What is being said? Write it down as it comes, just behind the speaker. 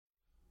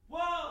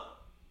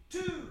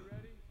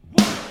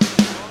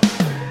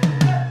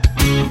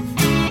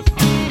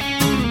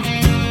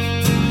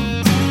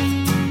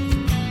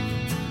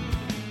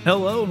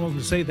Hello and welcome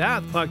to Say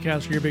That, the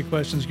podcast where your big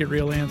questions get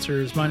real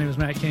answers. My name is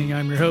Matt King.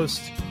 I'm your host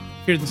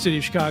here in the city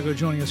of Chicago.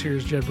 Joining us here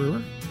is Jed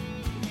Brewer.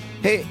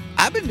 Hey,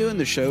 I've been doing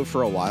the show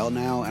for a while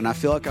now, and I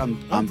feel like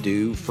I'm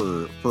due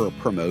for a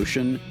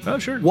promotion. Oh,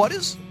 sure.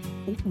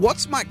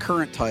 What's my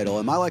current title?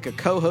 Am I like a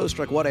co-host?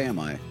 Like, what am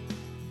I?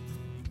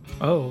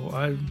 Oh,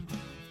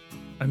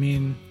 I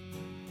mean,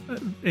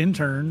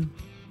 intern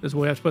is the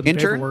way I have to put in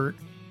the paperwork.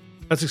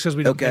 That's because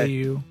we don't pay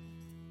you.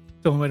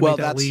 The only way to make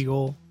that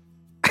legal.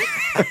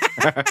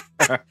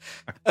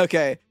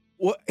 Okay.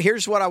 Well,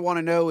 here's what I want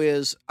to know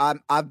is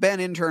I've been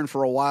intern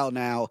for a while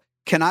now.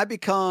 Can I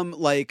become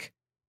like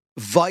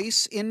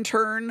vice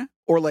intern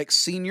or like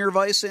senior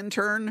vice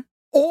intern?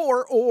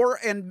 Or,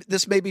 and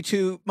this may be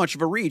too much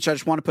of a reach, I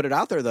just want to put it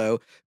out there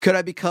though, could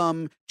I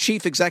become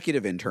chief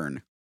executive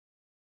intern?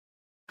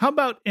 How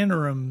about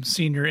interim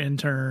senior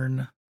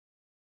intern?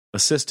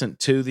 Assistant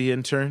to the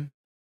intern?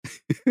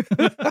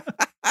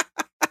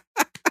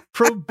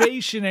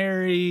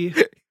 Probationary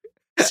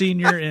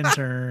senior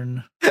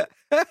intern.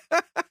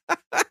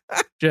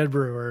 Jed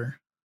Brewer.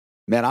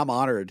 Man, I'm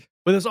honored.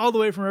 With us all the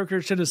way from Oak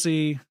Ridge,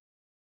 Tennessee.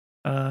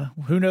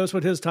 Who knows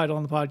what his title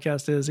on the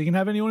podcast is? He can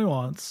have anyone he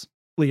wants.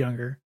 Lee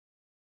Younger.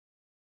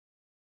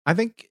 I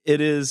think it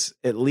is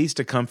at least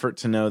a comfort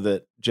to know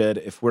that, Jed,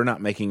 if we're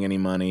not making any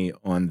money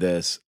on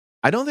this,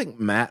 I don't think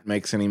Matt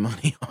makes any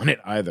money on it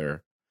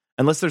either.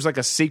 Unless there's like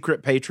a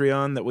secret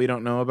Patreon that we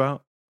don't know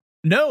about.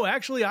 No,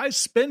 actually, I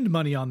spend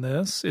money on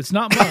this. It's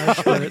not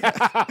much,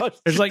 but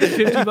there's like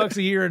 $50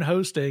 a year in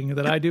hosting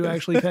that I do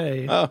actually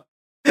pay. Oh.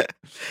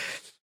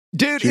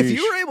 Dude, if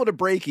you were able to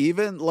break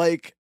even,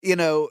 like, you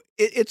know,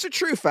 it's a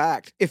true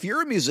fact. If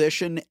you're a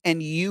musician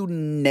and you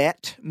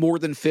net more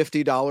than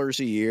 $50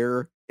 a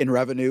year in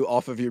revenue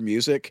off of your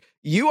music,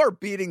 you are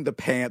beating the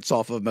pants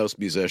off of most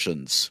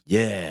musicians.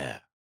 Yeah.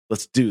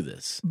 Let's do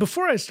this.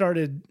 Before I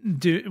started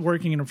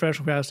working in a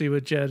professional capacity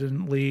with Jed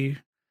and Lee,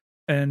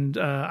 and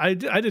I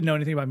didn't know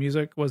anything about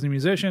music, wasn't a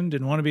musician,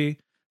 didn't want to be.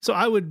 So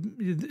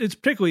it's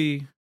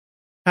particularly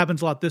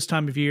happens a lot this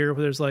time of year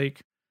where there's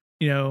like,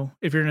 you know,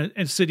 if you're in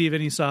a city of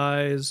any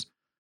size,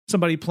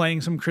 somebody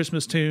playing some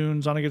Christmas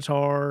tunes on a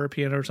guitar or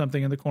piano or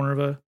something in the corner of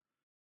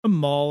a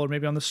mall or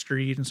maybe on the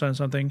street and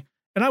something.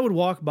 And I would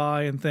walk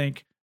by and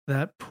think,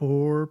 that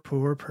poor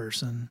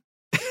person.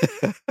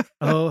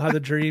 Oh, how the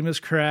dream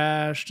has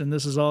crashed and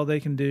this is all they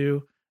can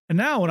do. And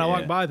now when I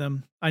walk by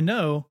them, I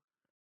know,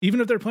 even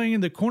if they're playing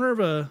in the corner of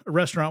a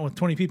restaurant with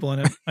 20 people in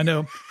it, I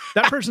know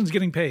that person's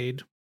getting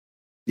paid.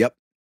 Yep.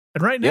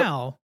 And right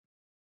now,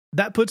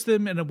 that puts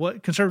them in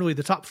conservatively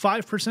the top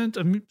 5%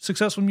 of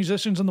successful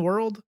musicians in the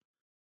world.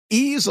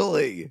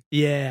 Easily.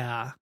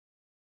 Yeah.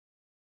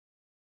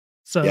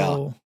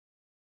 So,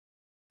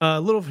 a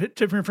little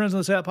tip from your friends on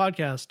the Set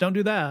podcast. Don't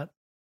do that.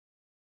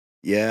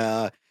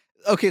 Yeah.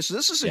 Okay, so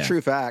this is a true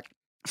fact.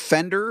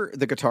 Fender,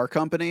 the guitar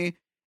company,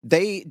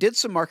 they did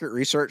some market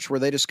research where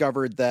they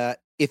discovered that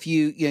if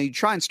you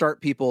try and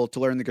start people to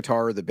learn the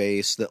guitar or the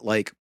bass, that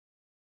like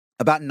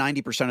about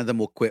 90% of them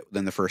will quit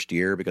within the first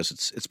year because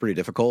it's pretty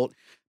difficult.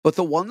 But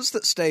the ones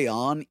that stay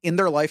on in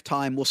their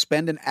lifetime will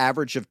spend an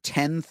average of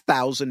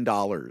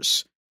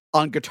 $10,000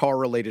 on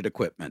guitar-related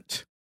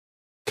equipment.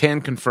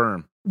 Can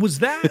confirm. Was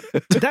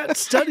that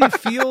study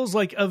feels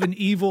like of an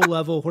evil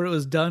level where it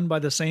was done by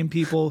the same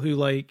people who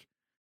like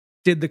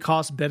did the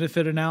cost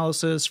benefit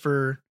analysis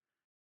for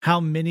how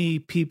many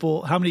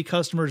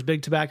customers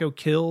Big Tobacco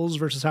kills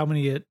versus how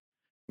many it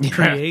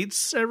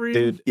creates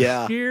every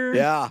year?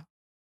 Yeah.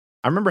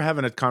 I remember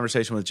having a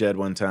conversation with Jed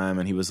one time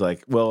and he was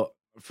like, well,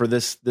 for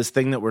this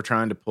thing that we're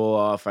trying to pull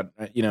off,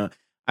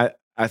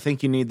 I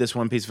think you need this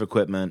one piece of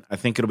equipment. I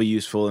think it'll be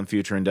useful in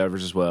future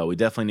endeavors as well. We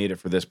definitely need it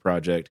for this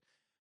project.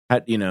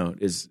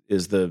 Is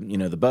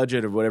the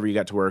budget or whatever you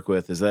got to work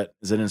with, is it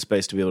in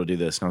space to be able to do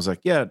this? And I was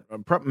like, yeah,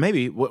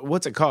 maybe.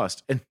 What's it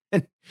cost?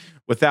 And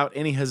without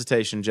any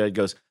hesitation, Jed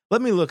goes,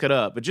 let me look it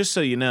up. But just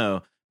so you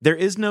know, there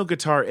is no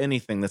guitar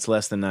anything that's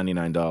less than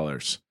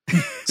 $99.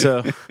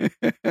 So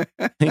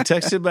he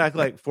texted back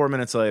like 4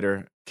 minutes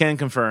later, can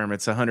confirm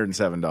it's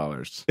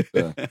 $107.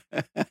 So.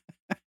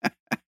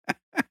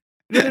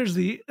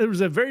 There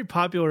was a very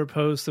popular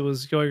post that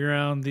was going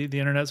around the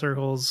internet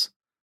circles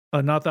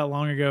not that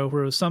long ago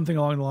where it was something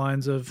along the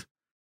lines of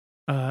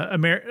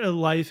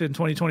life in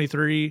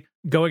 2023,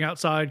 going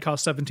outside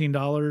costs $17.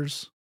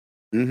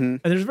 Mm-hmm. And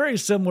there's a very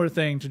similar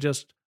thing to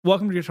just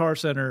welcome to Guitar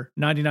Center,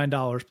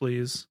 $99,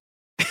 please.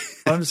 I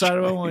haven't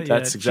decided what I want yet.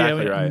 That's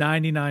exactly right.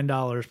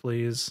 $99,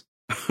 please.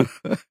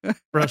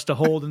 For us to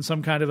hold in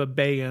some kind of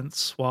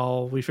abeyance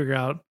while we figure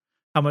out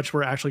how much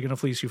we're actually going to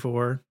fleece you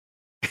for.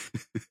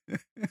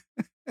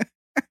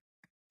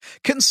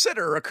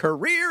 Consider a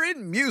career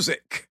in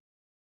music.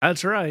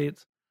 That's right.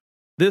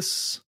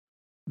 This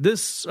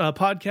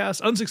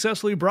podcast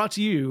unsuccessfully brought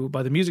to you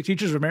by the Music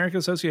Teachers of America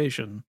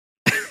Association.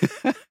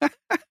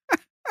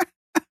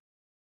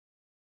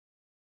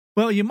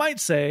 Well, you might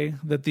say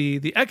that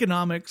the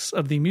economics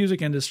of the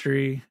music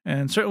industry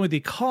and certainly the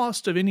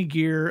cost of any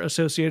gear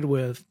associated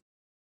with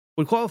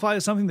would qualify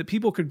as something that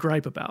people could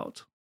gripe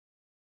about.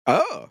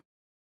 Oh.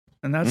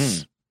 And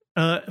that's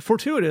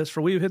fortuitous,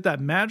 for we've hit that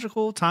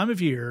magical time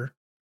of year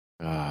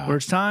where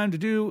it's time to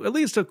do at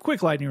least a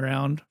quick lightning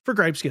round for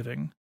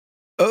Gripesgiving.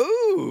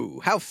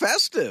 Oh, how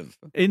festive.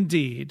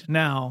 Indeed.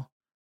 Now,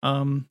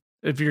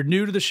 if you're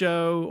new to the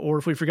show, or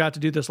if we forgot to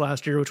do this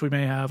last year, which we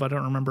may have, I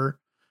don't remember.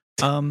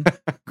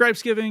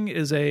 Gripesgiving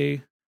is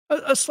a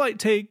slight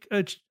take,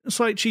 a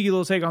slight cheeky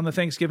little take on the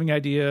Thanksgiving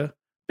idea,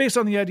 based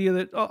on the idea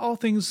that all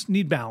things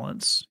need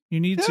balance. You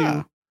need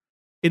to,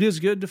 it is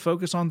good to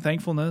focus on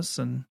thankfulness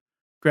and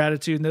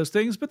gratitude and those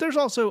things, but there's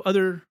also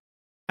other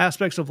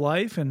aspects of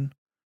life, and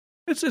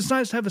it's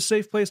nice to have a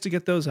safe place to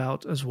get those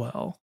out as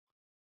well.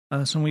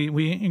 So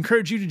we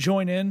encourage you to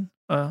join in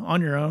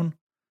on your own,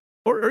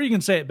 or you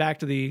can say it back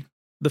to the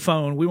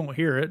phone. We won't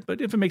hear it,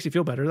 but if it makes you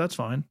feel better, that's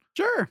fine.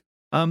 Sure.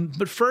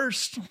 But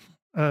first,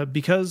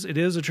 because it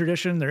is a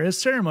tradition, there is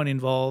ceremony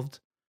involved,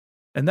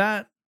 and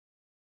that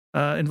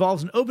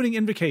involves an opening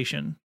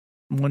invocation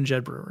from one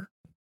Jed Brewer.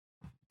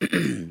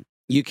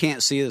 You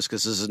can't see this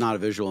because this is not a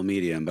visual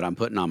medium, but I'm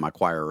putting on my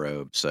choir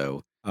robe.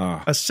 So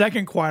a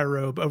second choir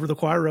robe over the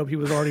choir robe he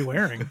was already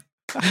wearing.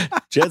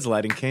 Jed's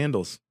lighting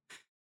candles.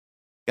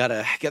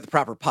 Gotta get the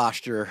proper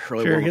posture.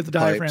 Really sure, get the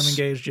diaphragm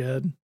engaged,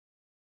 Jed.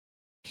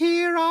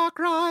 Here are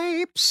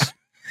gripes.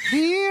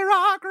 Here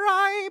are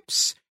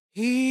gripes.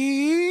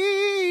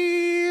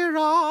 Here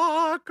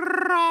are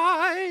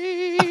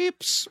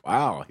gripes.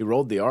 Wow, he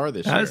rolled the R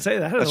this year. I'd say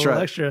that had That's a little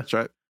right. extra. That's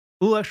right.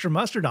 A little extra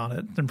mustard on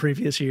it than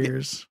previous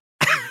years.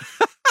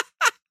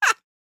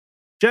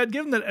 Jed,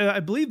 given that I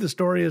believe the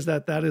story is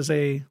that is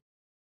a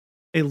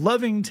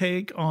loving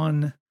take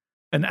on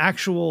an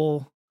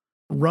actual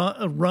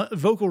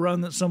vocal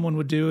run that someone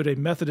would do at a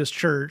Methodist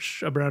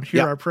church around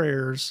Hear Our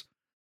Prayers.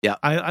 Yeah.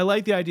 I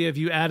like the idea of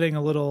you adding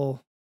a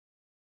little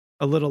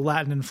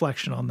Latin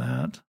inflection on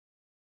that.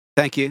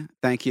 Thank you.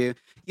 Thank you.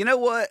 You know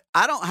what?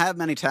 I don't have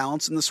many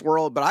talents in this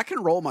world, but I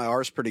can roll my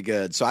R's pretty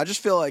good. So I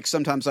just feel like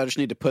sometimes I just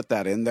need to put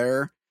that in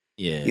there.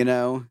 Yeah. You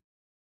know?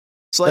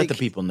 It's Let like the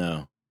people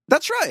know.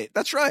 That's right.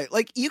 That's right.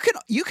 Like you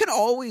can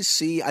always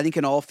see, I think,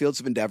 in all fields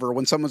of endeavor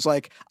when someone's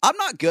like, I'm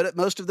not good at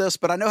most of this,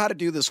 but I know how to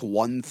do this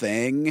one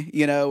thing,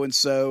 you know? And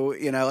so,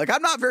 you know, like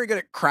I'm not very good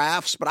at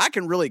crafts, but I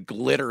can really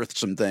glitter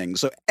some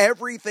things. So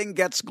everything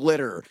gets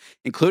glitter,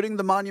 including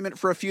the monument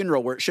for a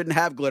funeral where it shouldn't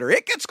have glitter.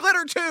 It gets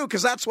glitter too,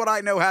 because that's what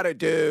I know how to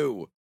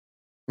do.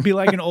 Be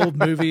like in old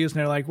movies, and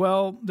they're like,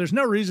 well, there's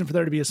no reason for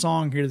there to be a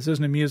song here. This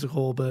isn't a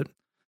musical, but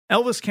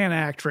Elvis can't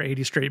act for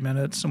 80 straight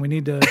minutes, and we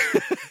need to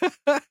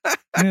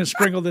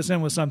sprinkle this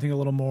in with something a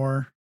little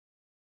more.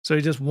 So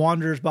he just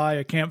wanders by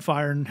a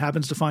campfire and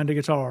happens to find a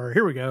guitar.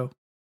 Here we go.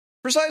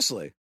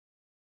 Precisely.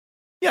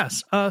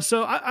 Yes.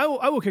 So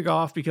I will kick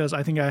off because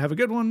I think I have a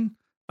good one.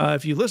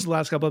 If you listen to the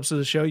last couple episodes of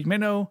the show, you may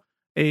know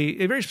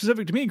a very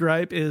specific to me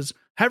gripe is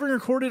having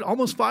recorded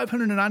almost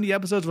 590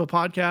 episodes of a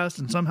podcast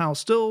and somehow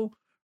still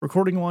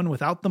recording one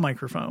without the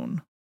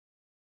microphone.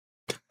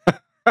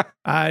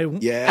 I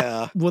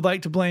would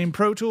like to blame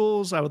Pro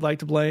Tools. I would like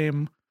to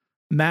blame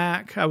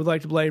Mac. I would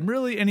like to blame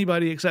really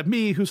anybody except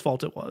me whose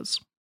fault it was.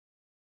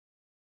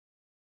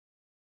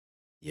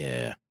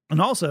 Yeah. And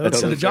also,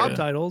 for the job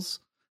titles,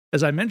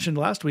 as I mentioned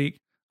last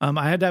week,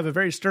 I had to have a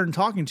very stern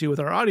talking to with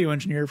our audio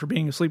engineer for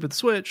being asleep at the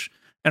switch,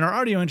 and our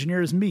audio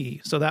engineer is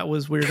me, so that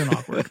was weird and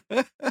awkward.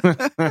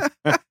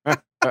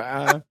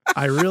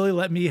 I really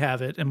let me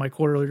have it in my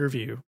quarterly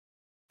review.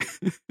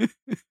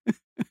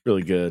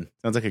 Really good.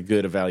 Sounds like a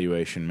good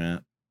evaluation,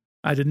 Matt.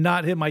 I did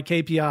not hit my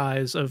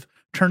KPIs of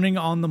turning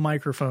on the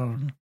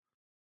microphone.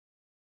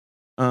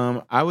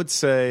 I would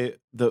say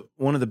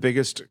one of the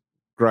biggest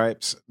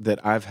gripes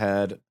that I've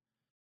had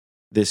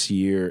this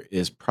year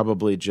is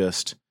probably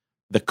just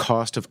the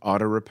cost of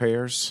auto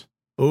repairs.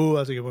 Oh,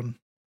 that's a good one.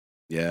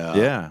 Yeah.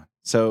 Yeah.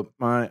 So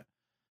my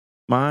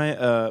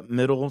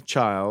middle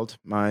child,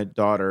 my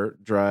daughter,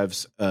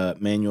 drives a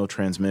manual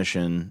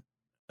transmission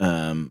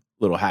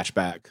little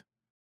hatchback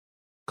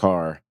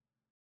car,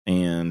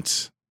 and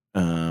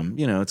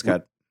it's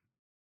got.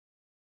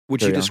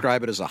 Would you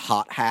describe it as a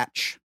hot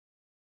hatch?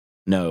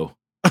 No.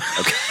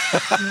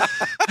 Okay.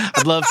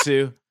 I'd love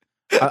to.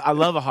 I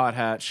love a hot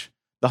hatch.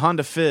 The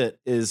Honda Fit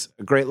is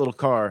a great little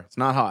car. It's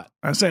not hot.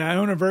 I say I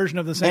own a version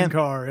of the same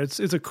car. It's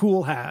a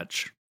cool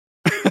hatch.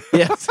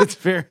 Yes, it's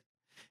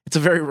a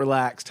very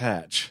relaxed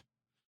hatch.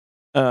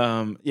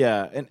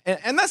 Yeah,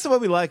 and that's the way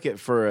we like it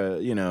for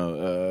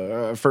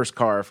a first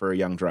car for a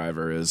young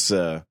driver is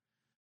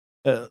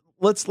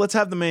let's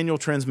have the manual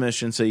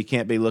transmission so you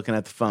can't be looking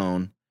at the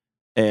phone,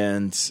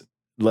 and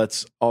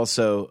let's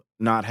also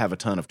not have a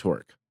ton of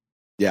torque.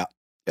 Yeah.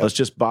 Yep. Let's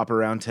just bop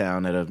around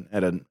town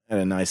at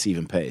a nice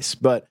even pace.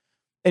 But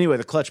anyway,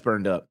 the clutch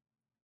burned up.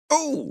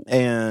 Oh,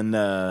 and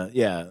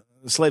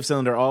slave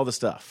cylinder, all the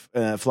stuff,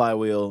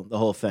 flywheel, the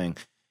whole thing.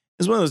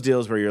 It's one of those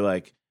deals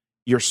where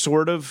you're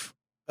sort of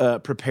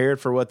prepared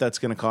for what that's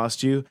going to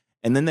cost you,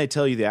 and then they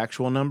tell you the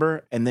actual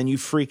number, and then you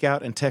freak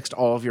out and text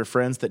all of your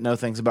friends that know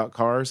things about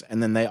cars,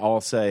 and then they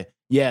all say,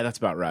 "Yeah, that's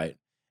about right,"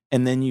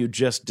 and then you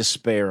just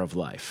despair of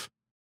life.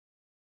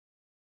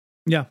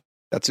 Yeah,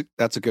 that's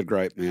a good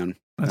gripe, man.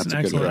 That's an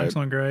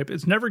excellent gripe.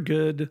 It's never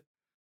good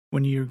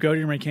when you go to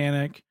your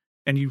mechanic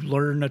and you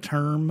learn a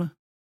term,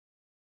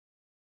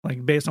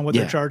 like based on what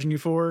they're charging you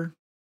for.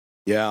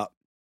 Yeah.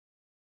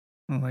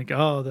 Like,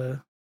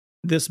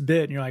 this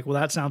bit, and you're like, well,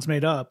 that sounds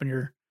made up, and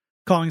you're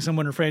calling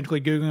someone or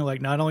frantically Googling,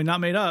 like, not only not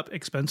made up,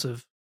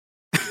 expensive.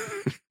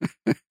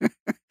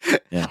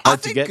 Yeah,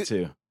 hard to get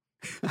to.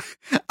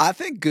 I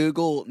think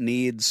Google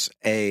needs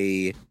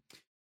a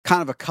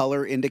kind of a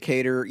color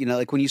indicator,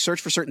 like when you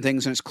search for certain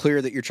things and it's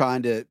clear that you're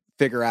trying to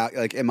figure out,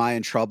 like, am I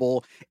in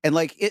trouble? And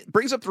like, it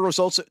brings up the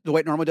results the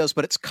way it normally does,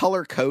 but it's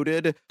color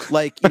coded,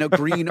 like,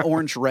 green,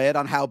 orange, red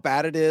on how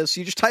bad it is.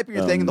 So you just type in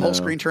your thing and the whole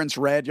screen turns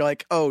red. You're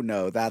like, oh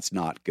no, that's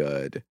not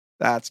good.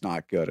 That's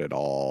not good at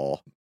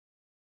all.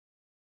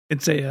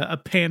 It's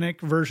a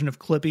panic version of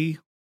Clippy.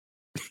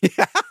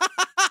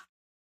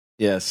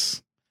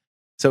 Yes.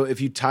 So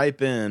if you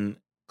type in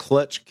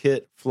clutch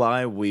kit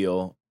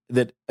flywheel,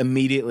 that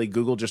immediately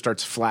Google just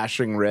starts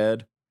flashing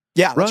red.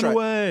 Yeah, run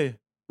away.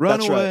 Run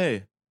that's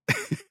away.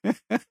 Right.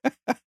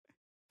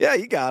 Yeah,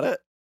 you got it.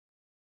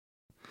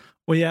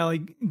 Well, yeah,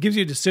 like gives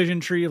you a decision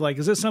tree of like,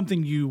 is this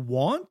something you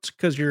want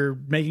because you're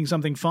making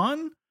something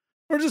fun?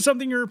 Or is it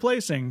something you're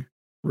replacing?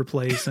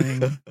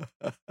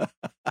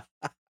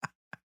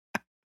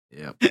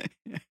 Yep.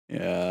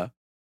 Yeah.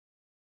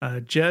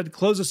 Jed,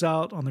 close us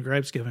out on the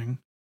gripes giving.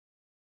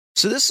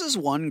 So this is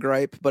one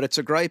gripe, but it's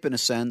a gripe in a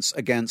sense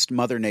against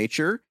Mother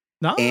Nature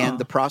and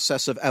the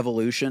process of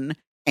evolution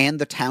and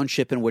the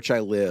township in which I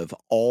live,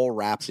 all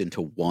wrapped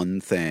into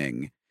one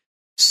thing.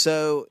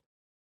 So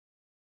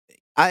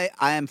I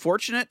am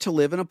fortunate to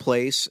live in a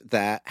place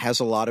that has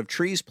a lot of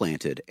trees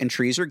planted, and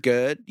trees are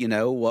good.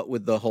 What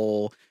with the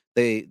whole,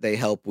 they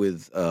help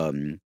with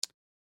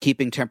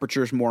keeping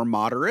temperatures more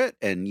moderate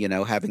and,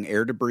 having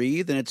air to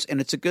breathe, and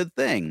it's a good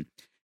thing.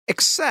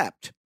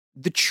 Except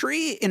the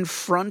tree in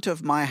front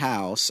of my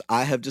house,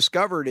 I have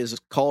discovered, is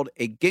called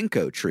a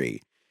ginkgo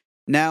tree.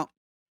 Now,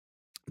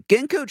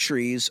 ginkgo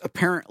trees,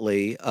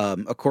 apparently,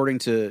 according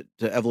to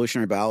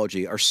evolutionary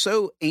biology, are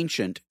so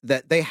ancient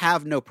that they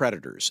have no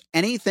predators.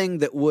 Anything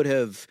that would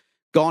have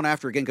gone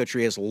after a ginkgo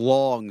tree has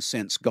long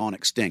since gone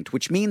extinct,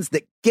 which means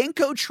that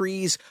ginkgo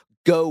trees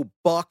go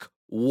buck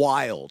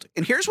wild.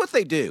 And here's what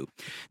they do.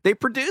 They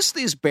produce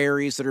these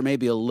berries that are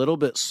maybe a little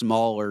bit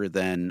smaller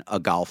than a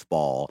golf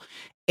ball.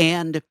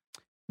 And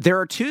there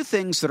are two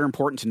things that are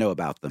important to know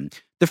about them.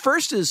 The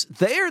first is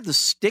they are the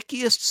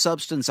stickiest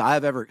substance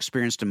I've ever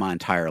experienced in my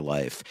entire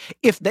life.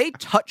 If they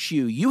touch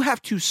you, you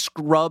have to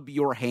scrub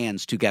your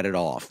hands to get it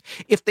off.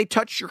 If they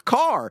touch your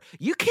car,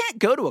 you can't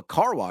go to a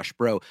car wash,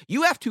 bro.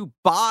 You have to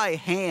by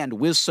hand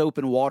with soap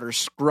and water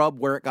scrub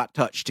where it got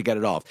touched to get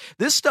it off.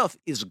 This stuff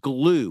is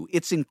glue.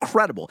 It's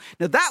incredible.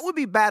 Now, that would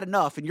be bad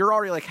enough, and you're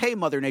already like, hey,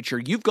 Mother Nature,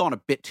 you've gone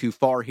a bit too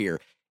far here.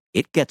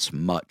 It gets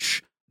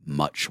much,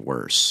 much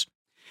worse.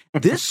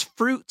 This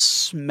fruit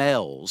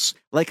smells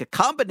like a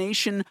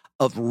combination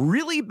of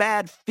really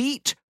bad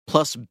feet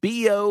plus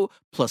BO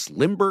plus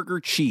Limburger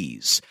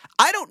cheese.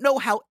 I don't know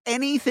how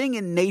anything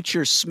in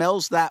nature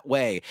smells that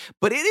way,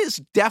 but it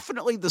is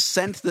definitely the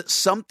scent that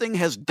something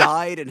has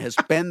died and has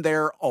been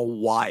there a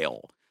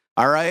while.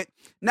 All right?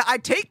 Now, I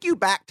take you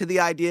back to the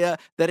idea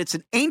that it's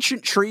an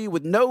ancient tree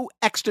with no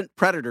extant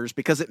predators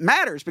because it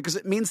matters, because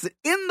it means that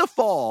in the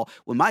fall,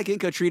 when my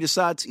ginkgo tree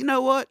decides, you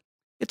know what?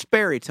 It's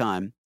berry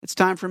time. It's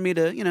time for me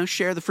to,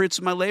 share the fruits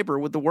of my labor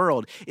with the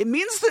world. It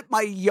means that my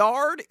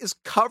yard is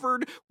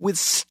covered with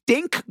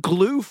stink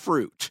glue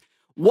fruit.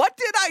 What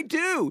did I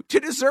do to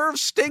deserve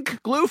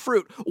stink glue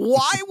fruit?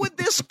 Why would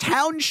this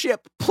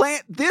township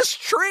plant this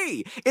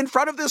tree in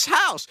front of this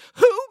house?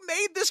 Who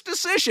made this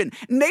decision?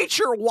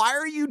 Nature, why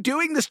are you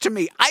doing this to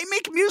me? I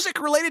make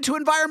music related to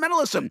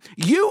environmentalism.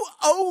 You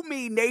owe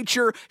me,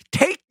 nature.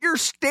 Take your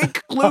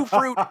stink glue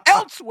fruit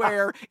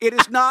elsewhere. It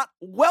is not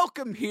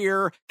welcome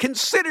here.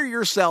 Consider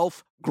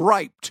yourself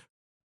griped.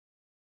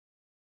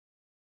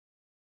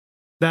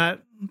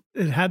 That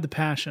it had the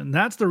passion.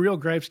 That's the real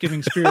gripes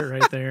giving spirit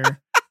right there.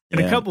 In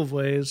a couple of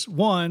ways.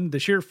 One, the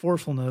sheer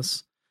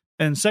forcefulness,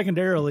 and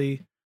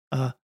secondarily,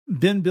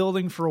 been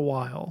building for a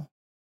while.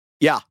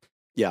 Yeah.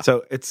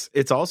 So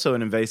it's also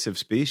an invasive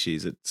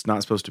species. It's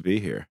not supposed to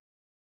be here.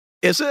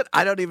 Is it?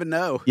 I don't even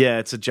know. Yeah,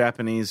 it's a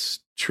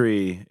Japanese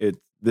tree.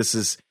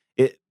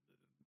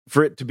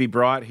 For it to be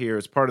brought here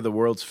as part of the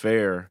World's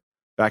Fair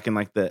back in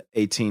like the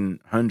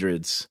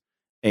 1800s,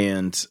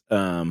 and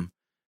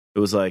it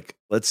was like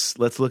let's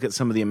look at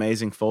some of the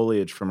amazing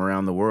foliage from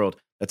around the world.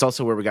 That's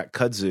also where we got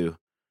kudzu.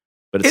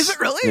 But is it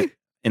really?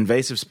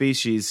 Invasive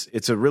species.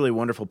 It's a really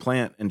wonderful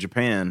plant in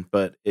Japan,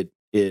 but it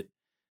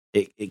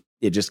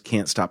just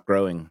can't stop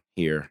growing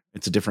here.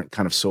 It's a different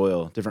kind of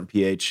soil, different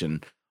pH,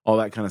 and all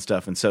that kind of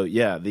stuff. And so,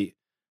 yeah, the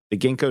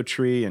ginkgo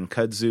tree and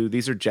kudzu,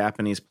 these are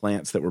Japanese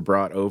plants that were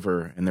brought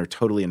over, and they're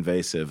totally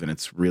invasive, and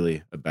it's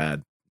really a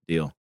bad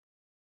deal.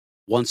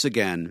 Once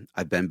again,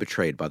 I've been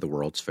betrayed by the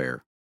World's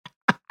Fair.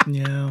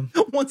 Yeah.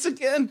 Once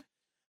again.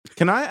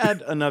 Can I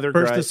add another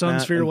First, gripe, the Sun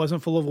Matt? Sphere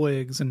wasn't full of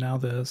wigs, and now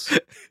this.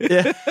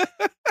 Yeah.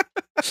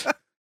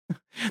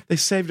 They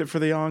saved it for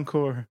the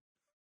encore.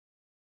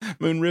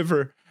 Moon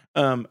River.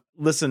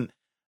 Listen,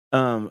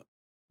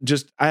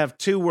 I have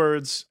 2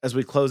 words as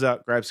we close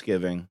out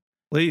Gripesgiving,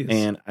 Please.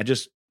 and I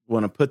just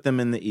want to put them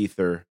in the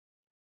ether.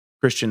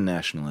 Christian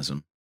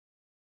nationalism.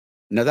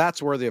 Now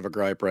that's worthy of a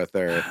gripe right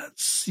there.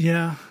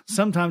 Yeah,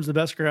 sometimes the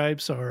best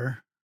gripes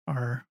are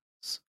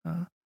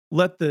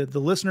let the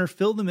listener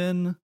fill them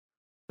in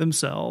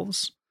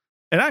themselves.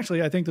 And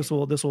actually, I think this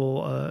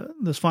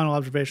final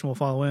observation will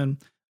follow in.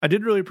 I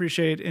did really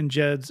appreciate in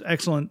Jed's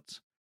excellent,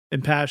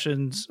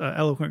 impassioned,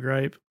 eloquent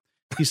gripe.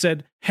 He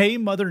said, "Hey,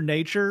 Mother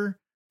Nature,"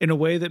 in a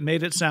way that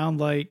made it sound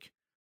like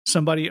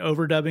somebody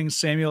overdubbing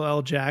Samuel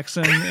L.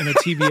 Jackson in a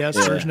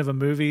TBS version of a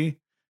movie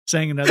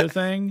saying another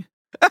thing.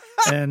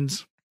 And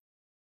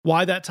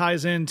why that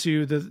ties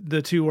into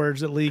the 2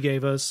 words that Lee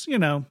gave us,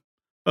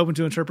 open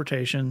to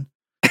interpretation.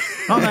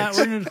 On that,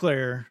 we're going to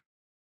declare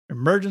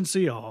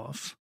emergency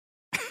off.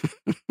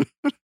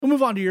 We'll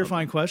move on to your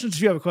fine questions.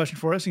 If you have a question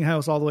for us, you can have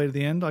us all the way to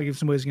the end. I'll give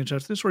some ways you can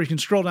touch this, or you can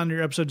scroll down to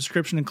your episode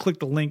description and click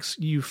the links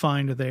you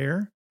find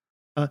there.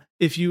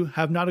 If you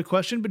have not a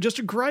question, but just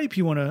a gripe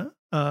you want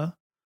to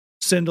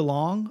send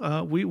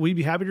along, we'd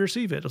be happy to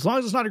receive it. As long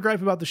as it's not a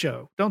gripe about the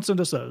show. Don't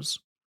send us those.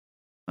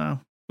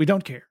 We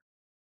don't care.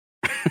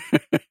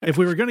 If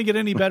we were going to get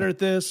any better at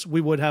this, we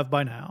would have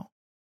by now.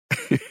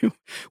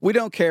 We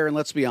don't care, and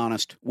let's be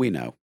honest, we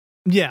know.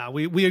 Yeah,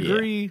 we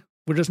agree. Yeah.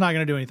 We're just not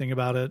going to do anything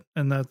about it.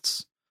 And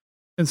that's,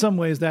 in some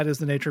ways, that is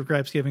the nature of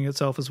Gripesgiving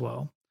itself as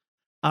well.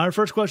 Our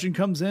first question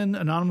comes in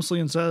anonymously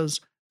and says,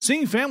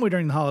 seeing family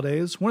during the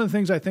holidays, one of the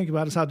things I think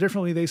about is how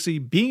differently they see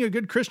being a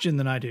good Christian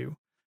than I do.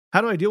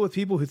 How do I deal with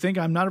people who think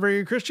I'm not a very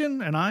good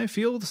Christian and I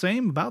feel the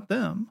same about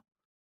them?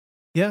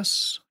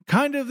 Yes,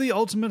 kind of the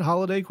ultimate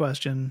holiday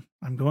question.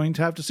 I'm going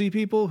to have to see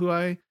people who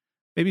I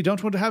maybe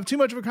don't want to have too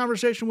much of a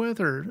conversation with,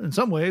 or in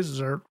some ways,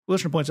 as our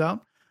listener points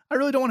out, I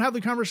really don't want to have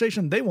the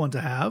conversation they want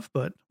to have,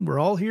 but we're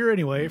all here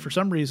anyway for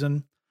some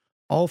reason,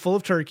 all full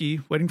of turkey,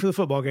 waiting for the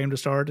football game to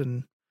start,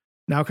 and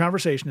now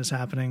conversation is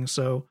happening.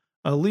 So,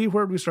 Lee,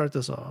 where do we start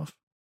this off?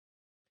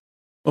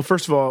 Well,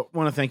 first of all, I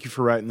want to thank you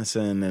for writing this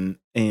in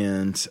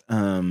and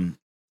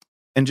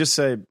just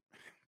say,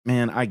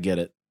 man, I get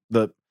it.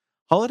 The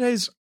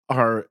holidays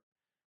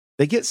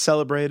they get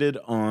celebrated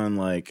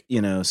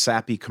on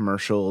sappy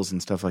commercials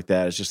and stuff like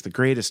that. It's just the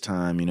greatest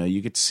time.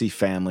 You get to see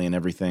family and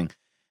everything.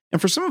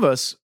 And for some of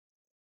us,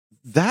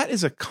 that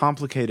is a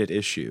complicated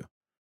issue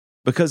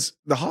because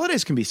the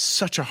holidays can be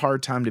such a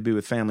hard time to be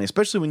with family,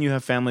 especially when you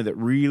have family that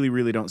really,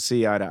 really don't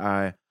see eye to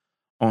eye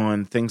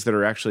on things that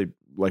are actually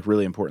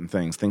really important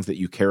things that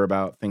you care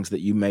about, things that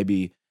you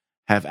maybe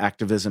have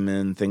activism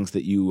in, things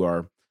that you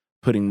are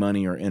putting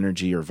money or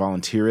energy or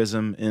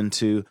volunteerism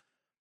into.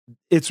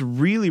 It's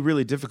really,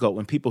 really difficult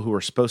when people who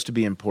are supposed to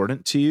be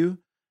important to you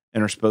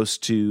and are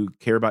supposed to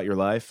care about your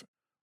life,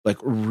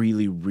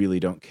 really, really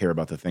don't care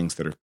about the things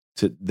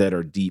that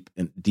are deep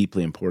and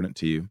deeply important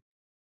to you.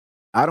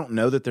 I don't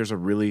know that there's a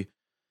really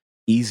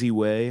easy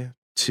way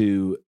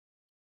to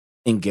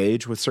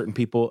engage with certain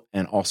people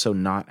and also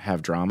not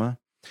have drama.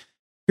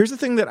 Here's the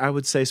thing that I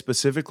would say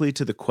specifically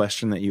to the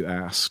question that you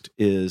asked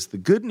is the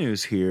good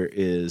news here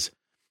is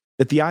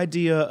that the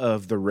idea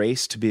of the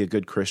race to be a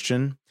good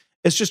Christian,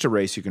 it's just a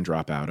race you can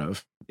drop out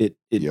of. It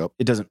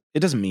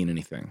doesn't mean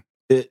anything.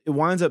 It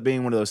winds up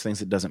being one of those things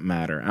that doesn't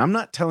matter. And I'm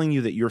not telling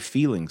you that your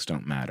feelings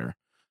don't matter.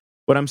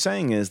 What I'm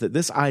saying is that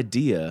this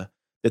idea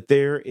that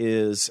there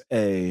is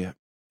a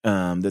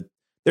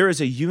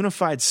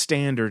unified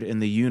standard in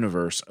the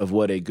universe of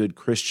what a good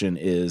Christian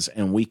is,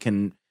 and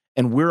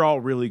we're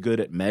all really good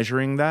at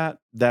measuring that.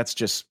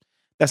 That's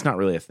not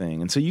really a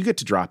thing. And so you get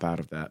to drop out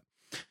of that.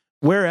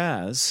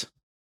 Whereas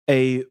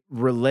a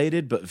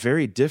related but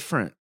very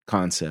different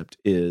concept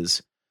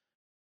is,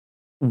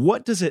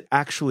 what does it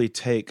actually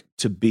take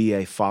to be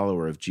a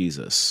follower of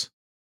Jesus,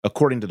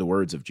 according to the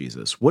words of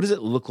Jesus? What does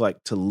it look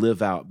like to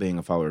live out being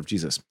a follower of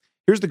Jesus?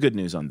 Here's the good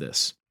news on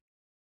this.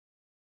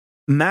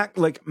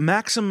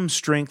 Maximum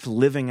strength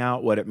living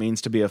out what it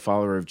means to be a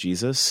follower of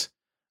Jesus,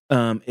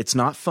 it's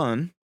not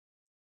fun,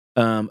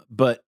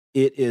 but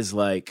it is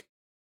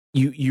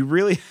you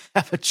really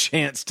have a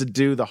chance to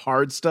do the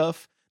hard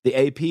stuff, the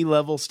AP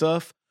level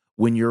stuff,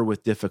 when you're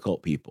with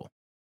difficult people.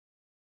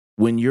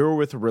 When you're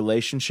with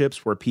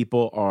relationships where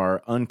people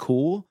are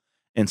uncool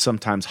and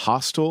sometimes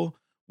hostile,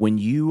 when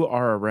you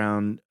are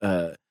around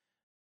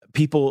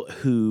people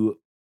who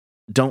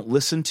don't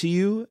listen to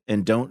you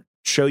and don't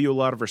show you a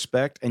lot of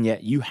respect, and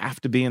yet you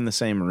have to be in the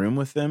same room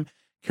with them,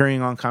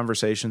 carrying on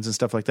conversations and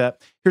stuff like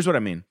that. Here's what I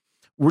mean.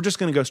 We're just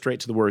going to go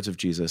straight to the words of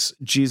Jesus.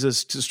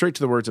 Straight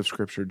to the words of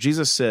Scripture.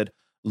 Jesus said,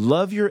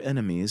 love your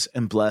enemies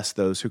and bless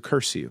those who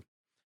curse you.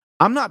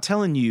 I'm not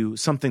telling you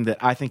something that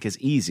I think is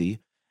easy.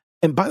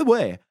 And by the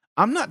way,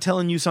 I'm not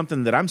telling you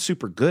something that I'm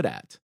super good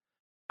at.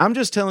 I'm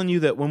just telling you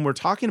that when we're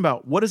talking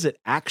about what does it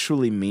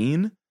actually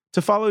mean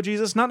to follow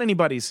Jesus, not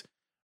anybody's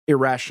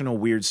irrational,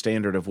 weird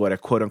standard of what a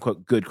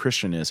quote-unquote good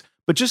Christian is,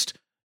 but just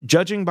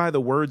judging by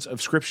the words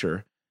of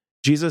Scripture,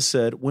 Jesus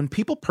said, when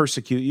people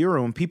persecute you or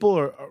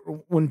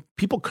when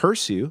people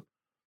curse you,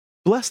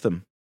 bless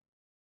them.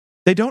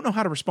 They don't know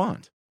how to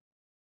respond.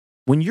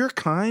 When you're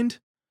kind,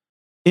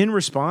 in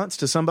response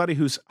to somebody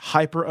who's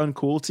hyper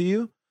uncool to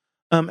you.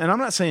 And I'm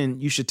not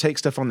saying you should take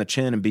stuff on the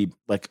chin and be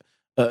like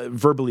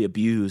verbally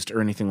abused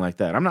or anything like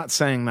that. I'm not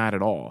saying that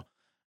at all.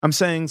 I'm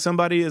saying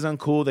somebody is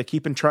uncool. They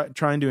keep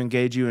trying to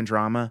engage you in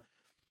drama,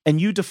 and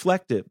you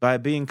deflect it by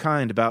being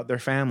kind about their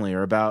family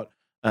or about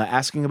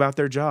asking about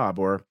their job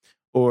or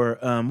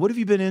what have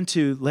you been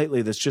into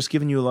lately that's just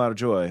giving you a lot of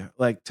joy?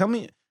 Like, tell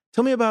me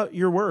about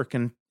your work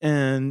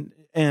and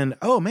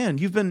oh man,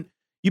 you've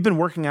been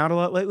working out a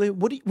lot lately.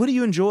 What do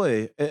you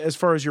enjoy as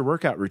far as your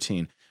workout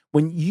routine?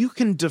 When you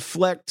can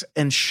deflect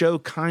and show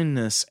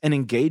kindness and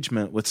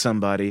engagement with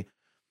somebody,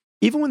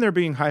 even when they're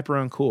being hyper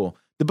uncool,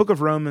 the book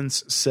of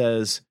Romans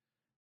says,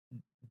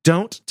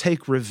 don't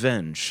take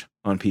revenge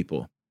on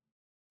people,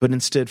 but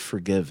instead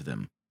forgive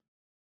them.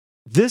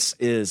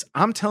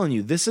 I'm telling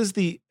you, this is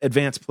the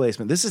advanced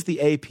placement. This is the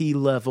AP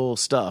level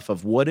stuff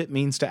of what it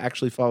means to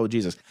actually follow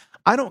Jesus.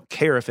 I don't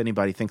care if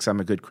anybody thinks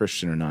I'm a good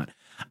Christian or not.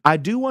 I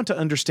do want to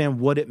understand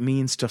what it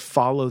means to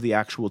follow the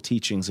actual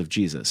teachings of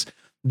Jesus.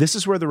 This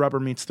is where the rubber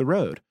meets the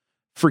road.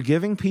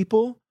 Forgiving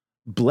people,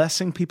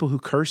 blessing people who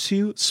curse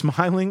you,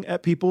 smiling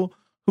at people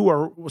who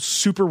are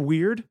super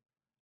weird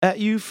at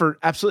you for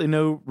absolutely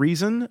no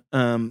reason.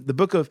 The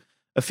book of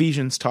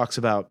Ephesians talks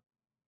about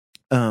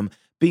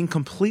being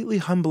completely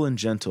humble and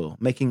gentle,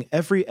 making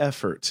every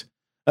effort,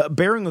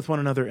 bearing with one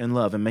another in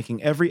love, and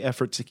making every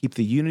effort to keep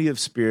the unity of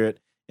spirit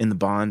in the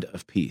bond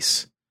of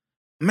peace.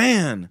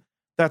 Man,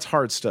 that's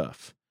hard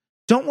stuff.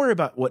 Don't worry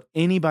about what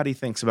anybody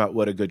thinks about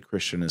what a good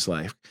Christian is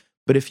like.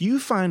 But if you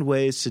find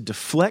ways to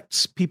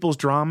deflect people's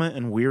drama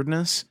and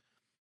weirdness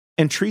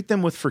and treat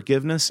them with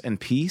forgiveness and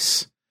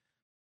peace,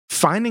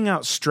 finding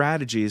out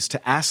strategies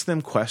to ask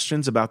them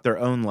questions about their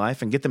own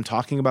life and get them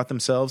talking about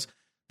themselves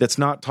that's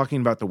not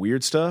talking about the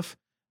weird stuff,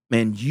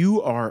 man,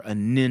 you are a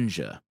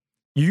ninja.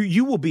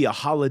 You will be a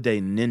holiday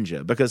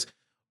ninja, because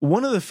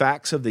one of the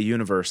facts of the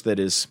universe that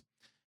it's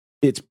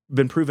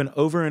been proven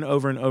over and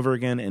over and over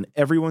again in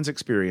everyone's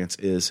experience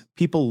is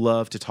people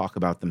love to talk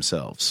about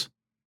themselves.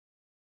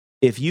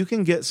 If you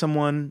can get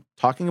someone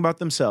talking about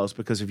themselves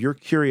because of your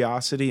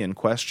curiosity and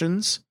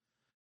questions,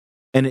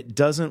 and it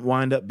doesn't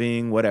wind up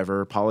being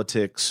whatever,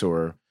 politics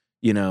or,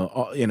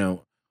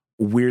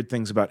 weird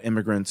things about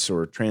immigrants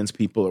or trans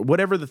people or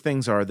whatever the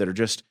things are that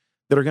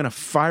are going to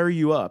fire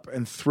you up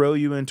and throw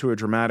you into a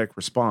dramatic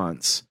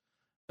response,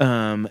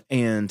 and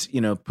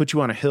put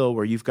you on a hill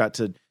where you've got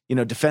to,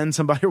 defend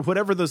somebody or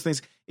whatever those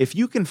things. If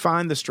you can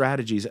find the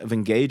strategies of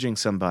engaging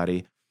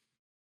somebody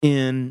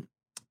in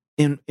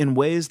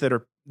ways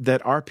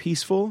that are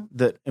peaceful,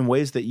 that in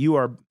ways that you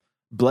are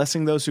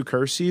blessing those who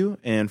curse you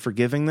and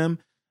forgiving them,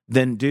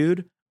 then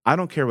dude, I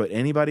don't care what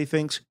anybody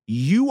thinks.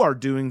 You are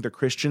doing the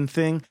Christian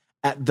thing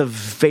at the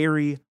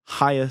very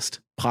highest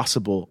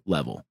possible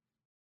level.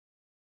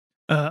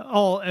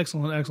 All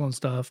excellent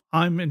stuff.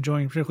 I'm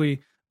enjoying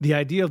particularly the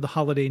idea of the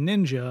holiday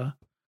ninja,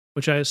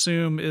 which I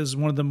assume is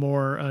one of the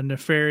more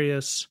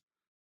nefarious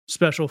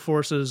special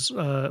forces,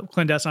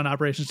 clandestine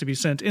operations to be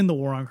sent in the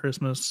war on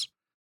Christmas.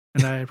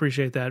 And I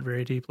appreciate that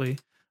very deeply.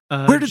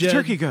 Where did the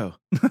turkey go?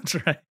 That's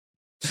right.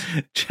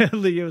 Jed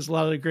Lee gives a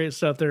lot of great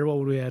stuff there. What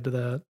would we add to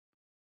that?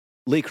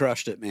 Lee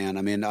crushed it, man.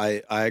 I mean,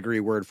 I agree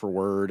word for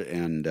word,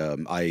 and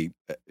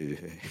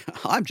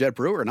I'm Jed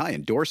Brewer, and I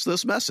endorse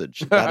this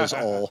message. That is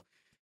all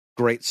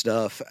great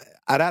stuff.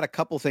 I'd add a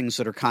couple things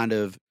that are kind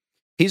of,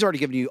 he's already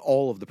given you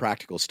all of the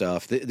practical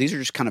stuff. These are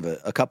just kind of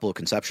a couple of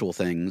conceptual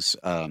things.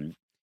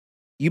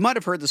 You might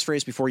have heard this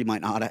phrase before, you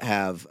might not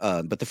have,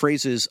 but the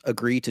phrase is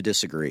agree to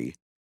disagree.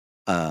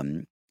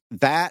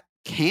 That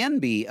can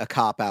be a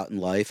cop-out in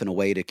life and a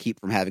way to keep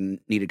from having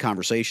needed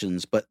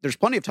conversations, but there's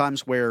plenty of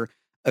times where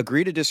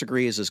agree to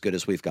disagree is as good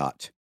as we've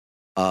got.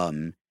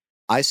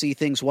 I see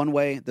things one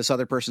way, this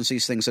other person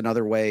sees things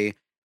another way.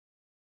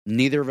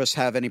 Neither of us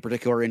have any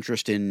particular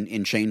interest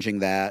in changing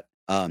that.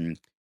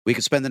 We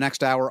could spend the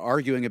next hour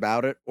arguing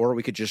about it, or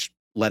we could just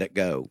let it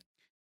go.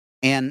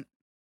 And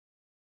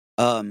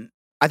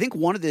I think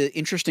one of the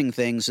interesting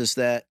things is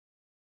that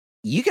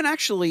you can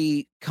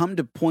actually come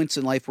to points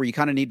in life where you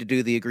kind of need to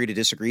do the agree to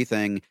disagree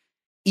thing,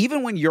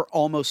 even when you're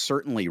almost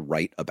certainly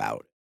right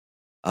about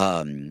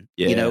it.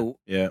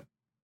 Yeah.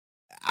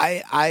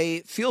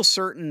 I feel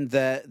certain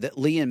that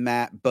Lee and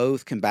Matt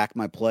both can back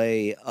my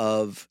play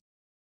of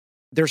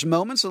there's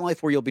moments in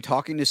life where you'll be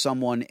talking to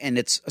someone and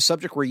it's a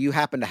subject where you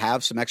happen to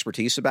have some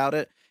expertise about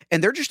it,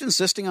 and they're just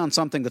insisting on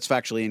something that's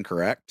factually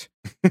incorrect.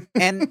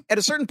 And at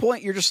a certain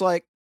point, you're just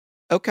like,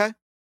 okay,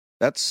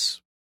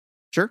 that's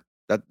sure.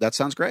 That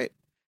sounds great.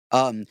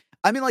 I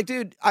mean, like,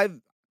 dude, I've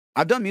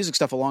done music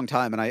stuff a long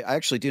time, and I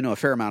actually do know a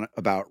fair amount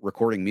about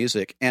recording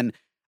music. And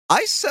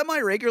I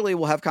semi-regularly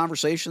will have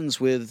conversations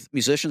with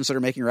musicians that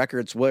are making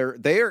records where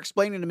they are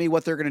explaining to me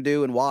what they're going to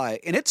do and why,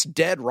 and it's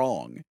dead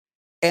wrong.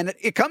 And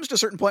it comes to a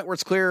certain point where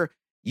it's clear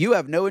you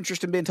have no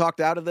interest in being talked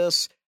out of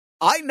this.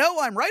 I know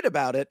I'm right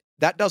about it.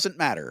 That doesn't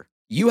matter.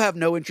 You have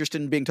no interest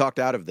in being talked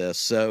out of this,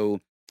 so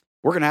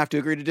we're going to have to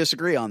agree to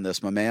disagree on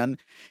this, my man.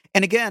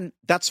 And again,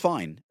 that's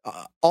fine.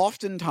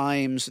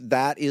 Oftentimes,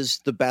 that is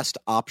the best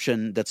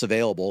option that's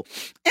available.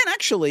 And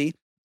actually,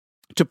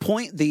 To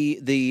point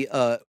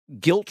the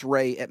guilt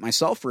ray at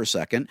myself for a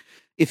second,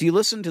 if you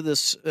listen to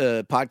this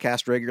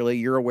podcast regularly,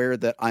 you're aware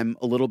that I'm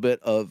a little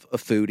bit of a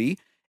foodie,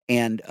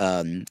 and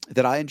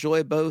that I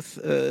enjoy both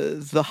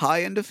the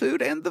high end of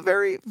food and the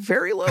very,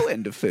 very low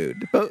end of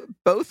food.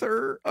 Both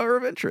are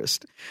of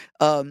interest.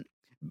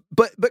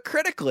 But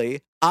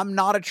critically, I'm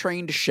not a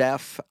trained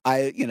chef.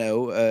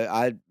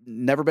 I've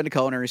never been to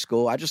culinary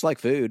school. I just like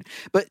food.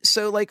 But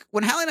so like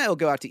when Hallie and I will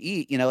go out to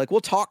eat, like we'll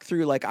talk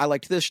through like I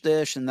liked this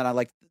dish and then I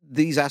like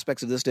these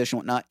aspects of this dish and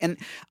whatnot. And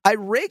I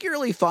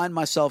regularly find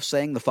myself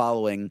saying the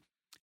following: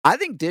 I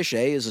think dish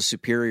A is a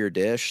superior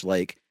dish.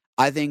 Like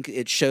I think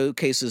it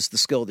showcases the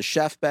skill of the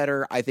chef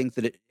better. I think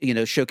that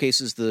it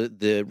showcases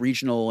the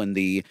regional and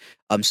the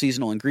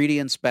seasonal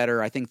ingredients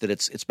better. I think that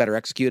it's better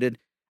executed.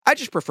 I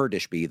just prefer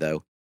dish B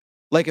though.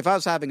 Like if I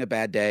was having a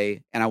bad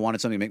day and I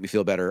wanted something to make me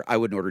feel better, I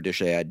wouldn't order dish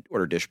A, I'd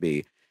order dish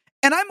B.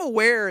 And I'm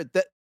aware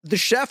that the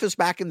chef is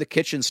back in the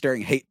kitchen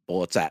staring hate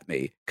bullets at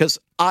me because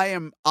I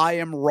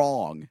am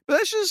wrong. But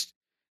that's just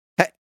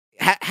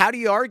how do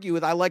you argue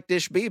with I like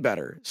dish B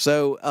better?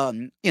 So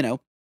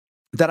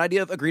that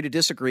idea of agree to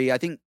disagree, I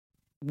think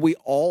we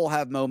all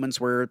have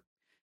moments where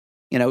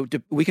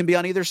we can be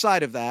on either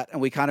side of that, and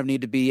we kind of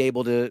need to be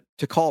able to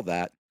call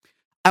that.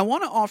 I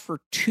want to offer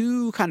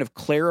two kind of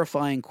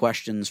clarifying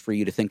questions for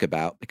you to think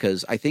about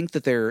because I think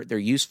that they're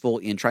useful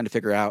in trying to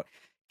figure out,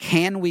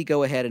 can we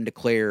go ahead and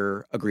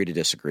declare agree to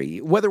disagree,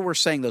 whether we're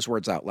saying those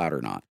words out loud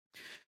or not.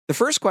 The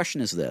first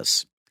question is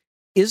this: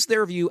 is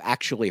their view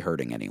actually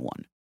hurting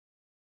anyone?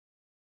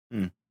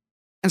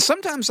 And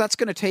sometimes that's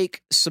going to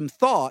take some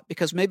thought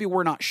because maybe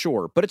we're not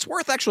sure, but it's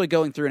worth actually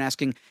going through and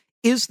asking,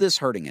 is this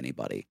hurting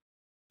anybody?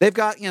 They've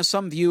got,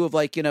 some view of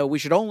like, we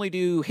should only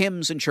do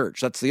hymns in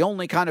church. That's the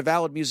only kind of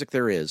valid music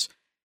there is.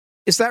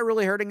 Is that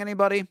really hurting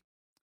anybody?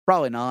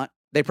 Probably not.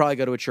 They probably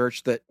go to a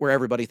church where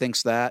everybody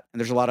thinks that, and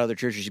there's a lot of other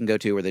churches you can go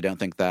to where they don't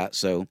think that,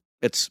 so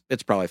it's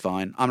probably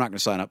fine. I'm not going to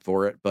sign up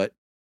for it, but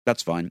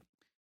that's fine.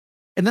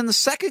 And then the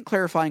second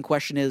clarifying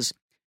question is,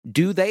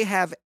 do they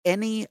have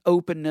any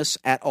openness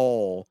at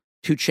all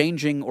to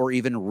changing or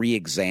even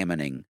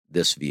re-examining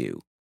this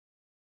view?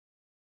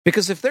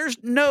 Because if there's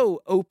no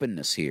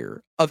openness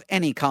here of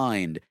any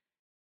kind,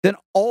 then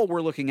all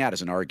we're looking at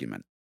is an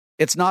argument.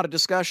 It's not a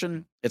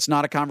discussion. It's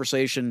not a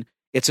conversation.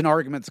 It's an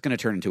argument that's going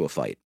to turn into a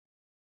fight.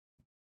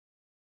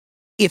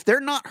 If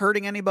they're not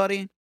hurting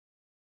anybody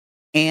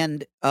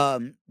and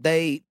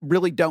they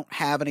really don't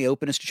have any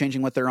openness to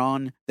changing what they're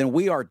on, then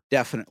we are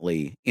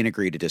definitely in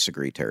agree to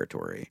disagree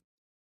territory.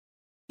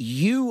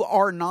 You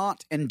are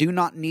not and do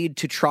not need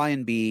to try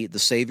and be the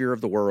savior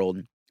of the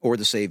world or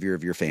the savior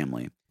of your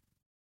family.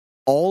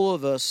 All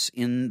of us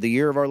in the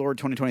year of our Lord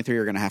 2023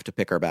 are going to have to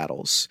pick our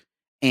battles.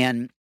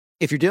 And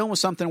if you're dealing with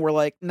something where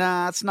like,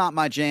 nah, it's not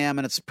my jam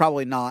and it's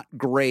probably not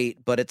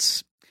great, but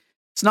it's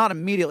not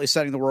immediately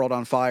setting the world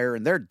on fire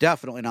and they're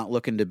definitely not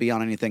looking to be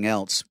on anything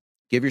else,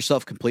 give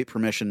yourself complete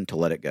permission to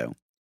let it go.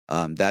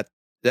 That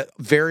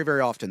very,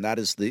 very often, that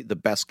is the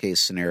best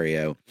case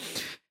scenario.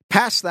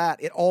 Past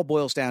that, it all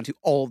boils down to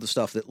all of the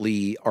stuff that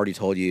Lee already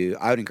told you.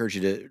 I would encourage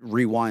you to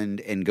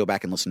rewind and go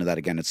back and listen to that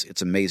again.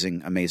 It's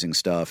amazing, amazing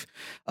stuff.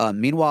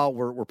 Meanwhile,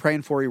 we're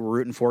praying for you, we're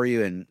rooting for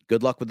you, and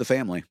good luck with the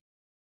family.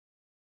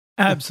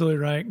 Absolutely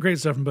right. Great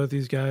stuff from both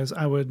these guys.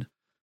 I would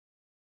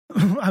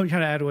kind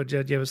of add to what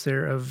Jed gave us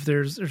there.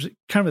 There's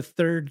kind of a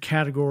third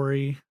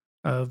category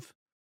of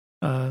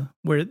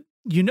where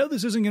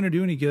this isn't going to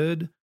do any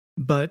good,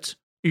 but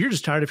you're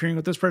just tired of hearing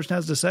what this person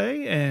has to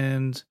say,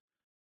 and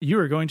you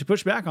are going to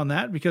push back on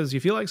that because you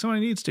feel like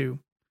somebody needs to.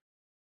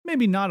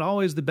 Maybe not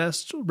always the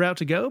best route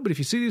to go, but if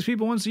you see these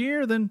people once a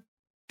year, then,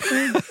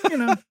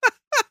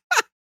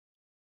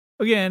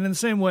 Again, in the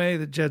same way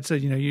that Jed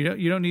said,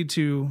 you don't need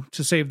to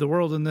save the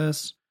world in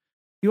this.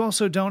 You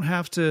also don't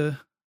have to.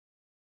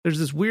 There's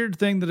this weird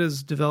thing that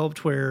is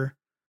developed where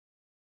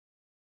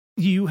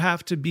you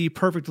have to be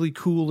perfectly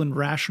cool and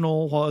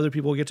rational while other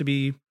people get to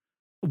be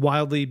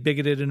wildly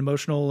bigoted and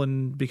emotional,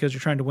 and because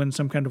you're trying to win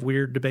some kind of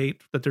weird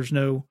debate that there's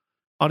no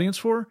audience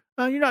for.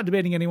 You're not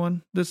debating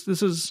anyone. This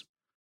is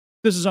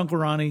Uncle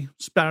Ronnie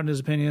spouting his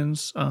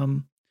opinions.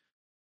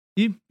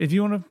 If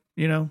you want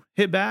to,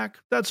 hit back,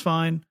 that's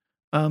fine.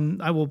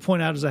 I will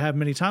point out, as I have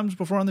many times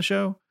before on the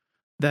show,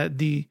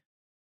 that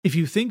if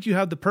you think you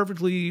have the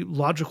perfectly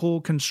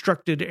logical,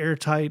 constructed,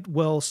 airtight,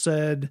 well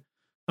said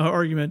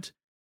argument,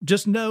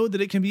 just know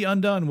that it can be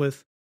undone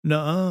with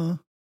 "nuh-uh."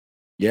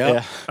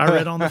 Yeah, I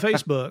read on the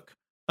Facebook.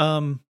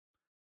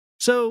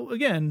 So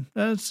again,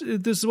 this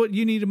is what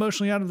you need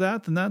emotionally out of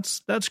that. Then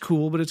that's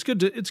cool. But it's good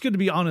to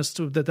be honest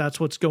that that's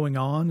what's going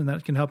on, and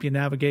that can help you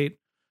navigate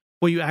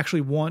what you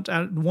actually want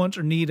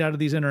or need out of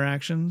these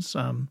interactions.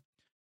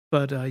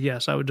 But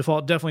yes, I would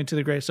default definitely to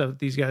the great stuff that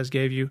these guys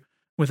gave you.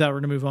 With that, we're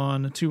going to move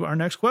on to our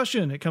next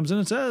question. It comes in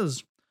and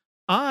says,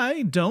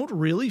 "I don't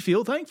really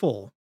feel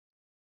thankful.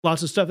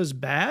 Lots of stuff is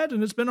bad,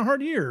 and it's been a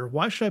hard year.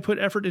 Why should I put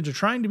effort into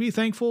trying to be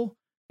thankful?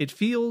 It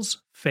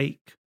feels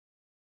fake."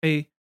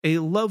 A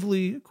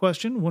lovely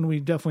question, one we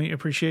definitely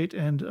appreciate.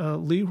 And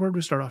Lee, where do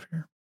we start off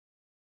here?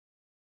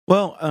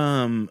 Well,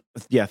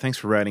 yeah, thanks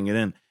for writing it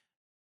in.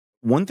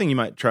 One thing you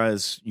might try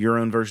is your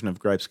own version of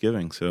Gripes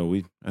Giving. So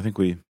I think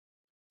we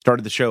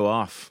started the show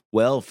off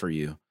well for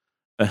you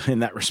in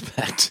that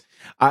respect.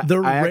 I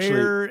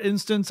rare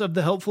instance of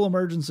the helpful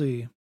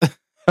emergency.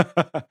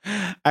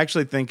 I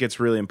actually think it's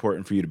really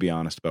important for you to be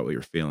honest about what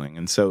you're feeling.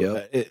 And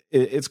so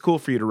it's cool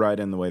for you to write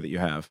in the way that you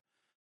have.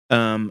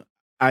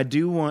 I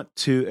do want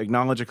to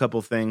acknowledge a couple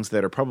of things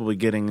that are probably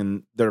getting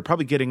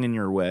in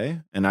your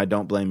way, and I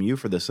don't blame you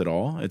for this at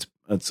all. It's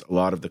a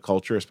lot of the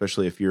culture,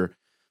 especially if you're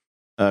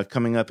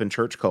coming up in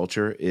church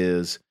culture,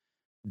 is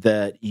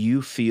that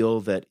you feel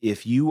that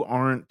if you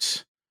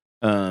aren't,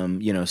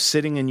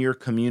 sitting in your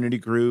community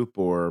group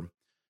or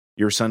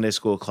your Sunday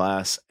school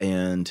class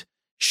and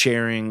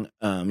sharing,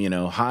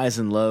 highs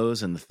and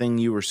lows and the thing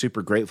you were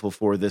super grateful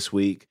for this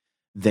week,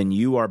 then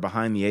you are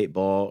behind the 8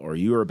 ball, or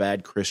you are a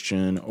bad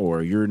Christian,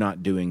 or you're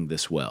not doing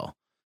this well.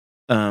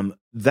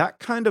 That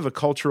kind of a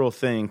cultural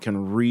thing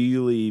can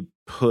really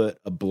put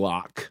a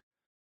block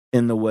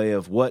in the way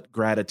of what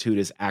gratitude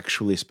is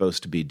actually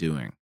supposed to be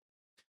doing.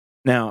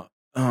 Now,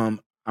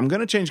 I'm going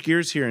to change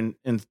gears here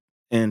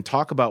and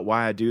talk about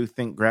why I do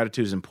think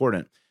gratitude is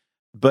important.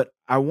 But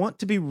I want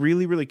to be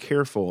really, really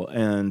careful,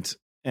 and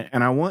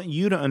I want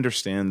you to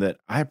understand that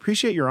I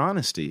appreciate your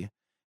honesty,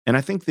 and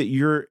I think that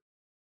your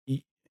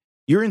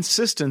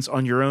insistence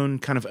on your own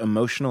kind of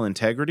emotional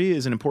integrity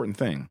is an important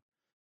thing.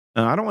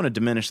 I don't want to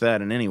diminish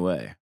that in any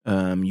way.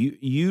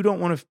 You don't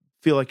want to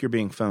feel like you're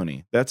being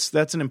phony. That's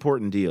an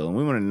important deal, and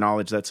we want to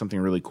acknowledge that's something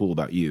really cool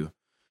about you.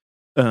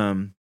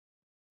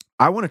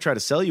 I want to try to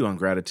sell you on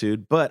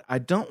gratitude, but I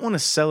don't want to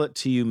sell it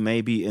to you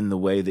maybe in the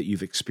way that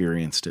you've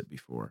experienced it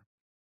before.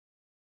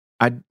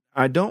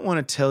 I don't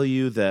want to tell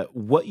you that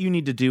what you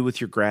need to do with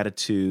your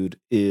gratitude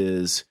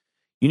is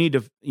you need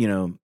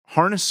to,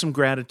 harness some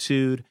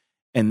gratitude,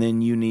 and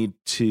then you need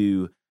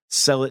to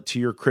sell it to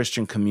your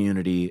Christian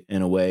community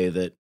in a way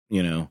that,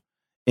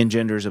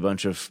 engenders a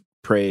bunch of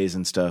praise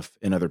and stuff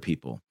in other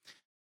people.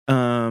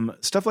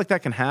 Stuff like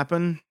that can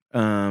happen.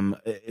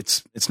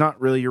 It's not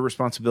really your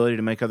responsibility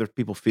to make other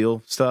people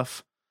feel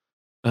stuff.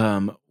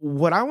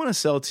 What I want to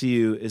sell to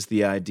you is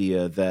the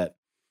idea that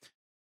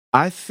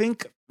I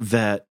think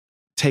that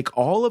take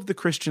all of the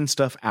Christian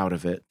stuff out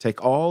of it,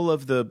 take all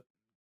of the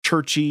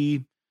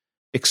churchy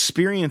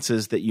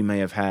experiences that you may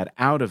have had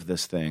out of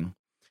this thing.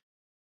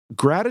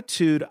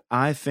 Gratitude,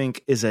 I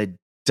think, is a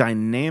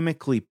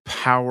dynamically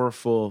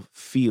powerful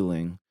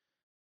feeling,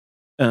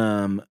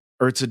 or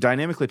it's a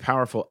dynamically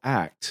powerful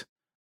act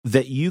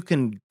that you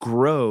can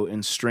grow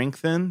and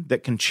strengthen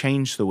that can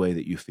change the way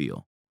that you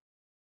feel.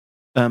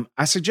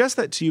 I suggest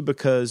that to you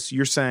because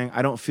you're saying,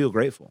 I don't feel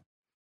grateful.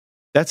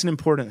 That's an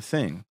important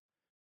thing.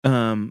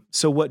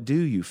 So what do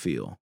you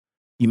feel?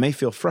 You may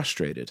feel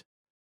frustrated.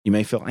 You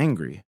may feel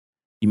angry.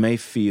 You may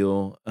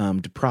feel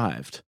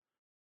deprived.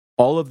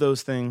 All of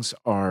those things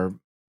are,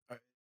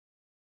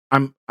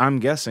 I'm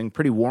guessing,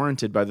 pretty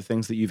warranted by the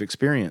things that you've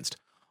experienced.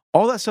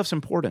 All that stuff's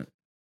important.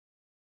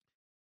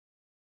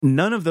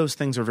 None of those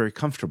things are very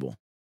comfortable,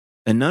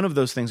 and none of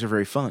those things are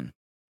very fun.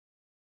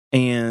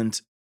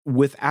 And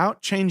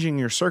without changing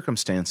your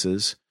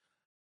circumstances,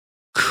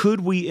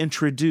 could we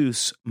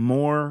introduce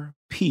more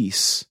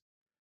peace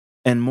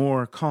and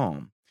more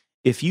calm?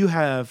 If you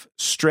have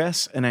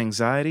stress and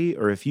anxiety,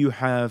 or if you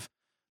have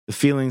the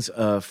feelings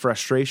of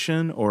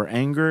frustration or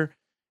anger,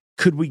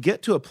 could we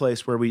get to a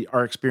place where we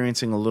are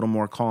experiencing a little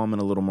more calm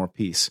and a little more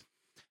peace?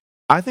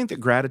 I think that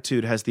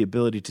gratitude has the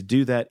ability to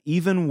do that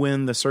even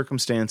when the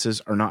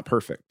circumstances are not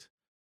perfect.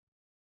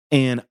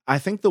 And I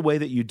think the way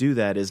that you do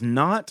that is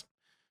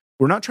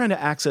we're not trying to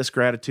access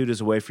gratitude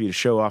as a way for you to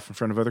show off in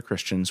front of other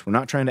Christians. We're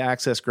not trying to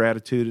access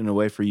gratitude in a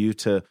way for you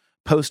to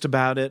post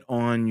about it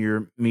on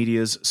your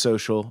media's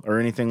social or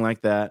anything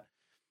like that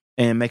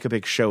and make a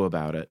big show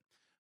about it.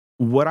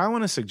 What I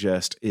want to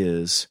suggest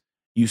is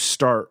you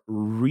start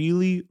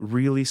really,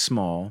 really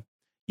small.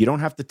 You don't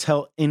have to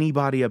tell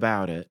anybody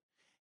about it.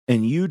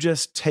 And you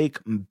just take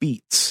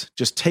beats.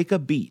 Just take a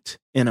beat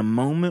in a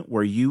moment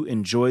where you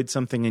enjoyed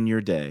something in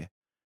your day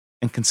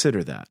and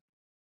consider that.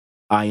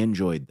 I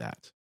enjoyed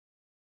that.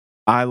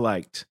 I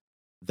liked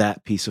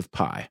that piece of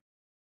pie.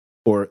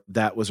 Or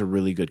that was a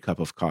really good cup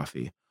of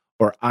coffee.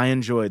 Or I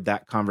enjoyed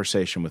that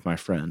conversation with my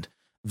friend.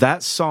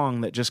 That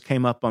song that just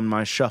came up on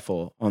my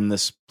shuffle on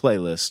this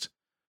playlist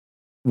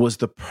was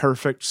the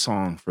perfect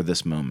song for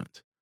this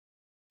moment.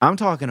 I'm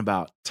talking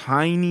about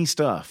tiny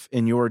stuff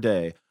in your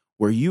day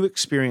where you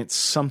experience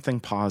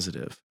something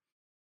positive.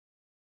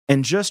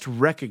 And just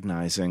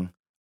recognizing,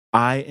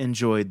 I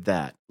enjoyed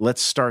that.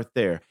 Let's start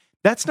there.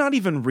 That's not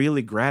even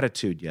really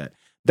gratitude yet.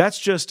 That's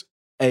just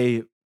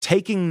a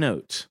taking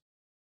note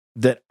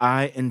that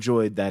I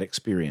enjoyed that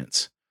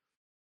experience.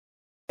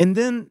 And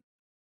then,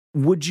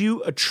 would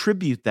you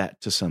attribute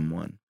that to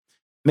someone?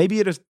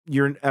 Maybe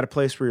you're at a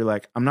place where you're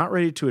like, I'm not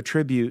ready to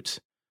attribute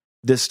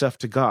this stuff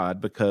to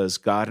God because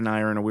God and I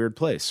are in a weird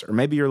place. Or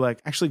maybe you're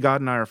like, actually, God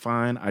and I are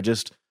fine.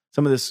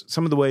 Some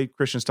of the way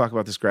Christians talk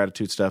about this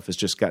gratitude stuff has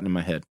just gotten in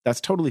my head.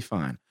 That's totally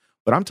fine.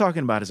 What I'm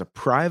talking about is a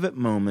private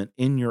moment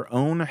in your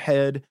own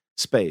head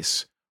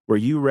space where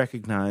you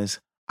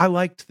recognize, I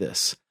liked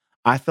this.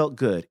 I felt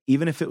good,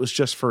 even if it was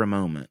just for a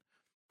moment.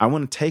 I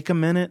want to take a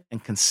minute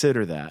and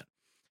consider that.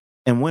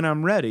 And when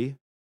I'm ready,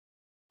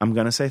 I'm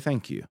going to say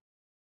thank you.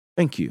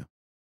 Thank you.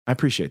 I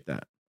appreciate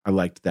that. I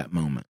liked that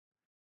moment.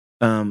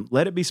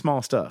 Let it be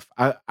small stuff.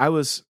 I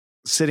was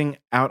sitting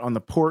out on the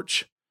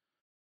porch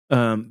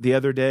the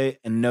other day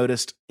and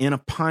noticed in a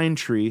pine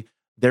tree,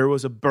 there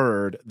was a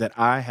bird that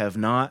I have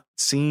not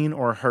seen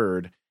or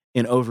heard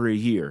in over a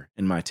year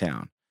in my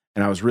town.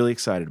 And I was really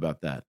excited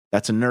about that.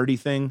 That's a nerdy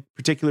thing,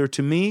 particular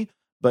to me,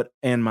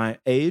 and my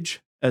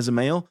age as a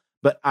male,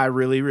 but I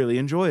really, really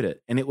enjoyed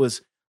it. And it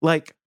was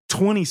like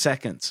 20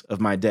 seconds of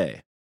my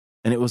day.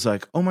 And it was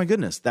like, oh my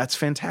goodness, that's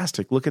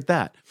fantastic. Look at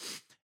that.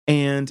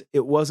 And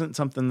it wasn't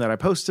something that I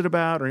posted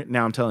about, or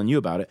now I'm telling you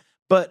about it,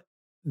 but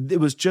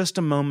it was just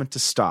a moment to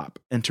stop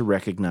and to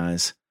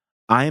recognize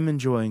I am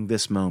enjoying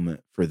this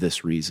moment for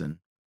this reason.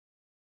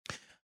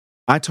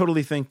 I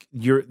totally think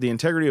the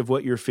integrity of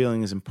what you're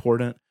feeling is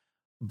important,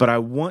 but I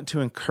want to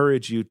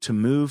encourage you to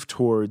move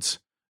towards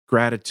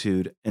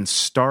gratitude and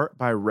start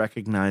by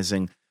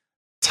recognizing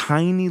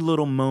tiny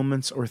little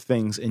moments or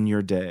things in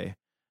your day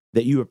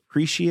that you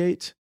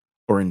appreciate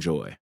or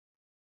enjoy.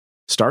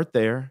 Start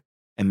there,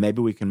 and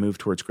maybe we can move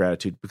towards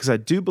gratitude, because I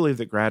do believe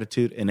that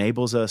gratitude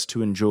enables us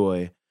to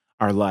enjoy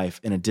our life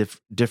in a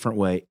different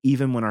way,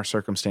 even when our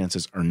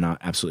circumstances are not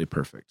absolutely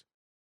perfect.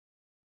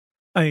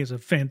 I think it's a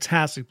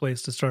fantastic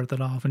place to start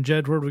that off. And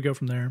Jed, where do we go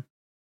from there?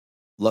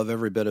 Love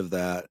every bit of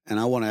that. And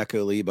I want to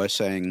echo Lee by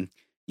saying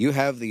you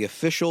have the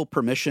official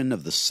permission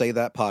of the Say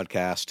That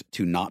podcast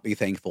to not be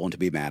thankful and to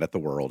be mad at the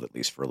world, at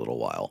least for a little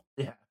while.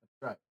 Yeah,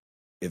 that's right.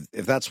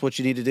 If that's what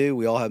you need to do,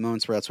 we all have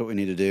moments where that's what we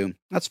need to do.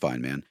 That's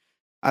fine, man.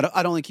 I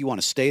don't think you want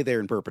to stay there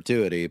in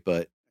perpetuity,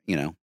 but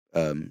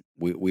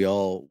we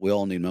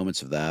all need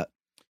moments of that.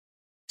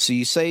 So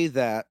you say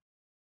that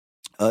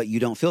you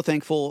don't feel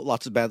thankful.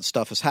 Lots of bad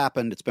stuff has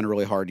happened. It's been a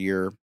really hard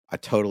year. I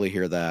totally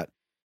hear that.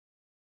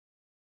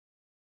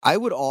 I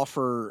would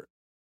offer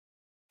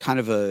kind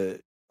of a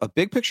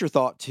big picture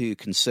thought to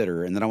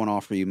consider, and then I want to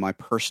offer you my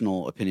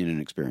personal opinion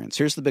and experience.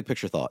 Here's the big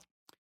picture thought.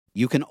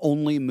 You can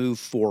only move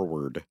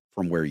forward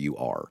from where you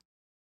are.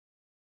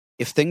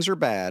 If things are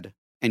bad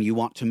and you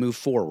want to move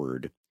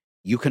forward,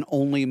 you can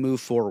only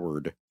move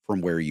forward from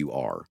where you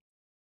are.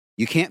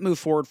 You can't move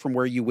forward from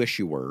where you wish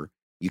you were.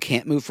 You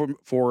can't move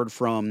forward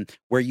from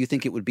where you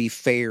think it would be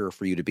fair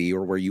for you to be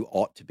or where you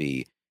ought to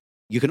be.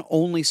 You can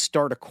only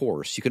start a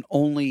course. You can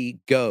only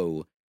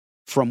go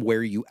from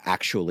where you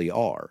actually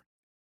are.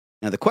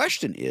 Now, the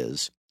question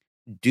is,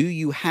 do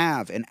you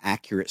have an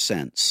accurate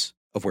sense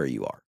of where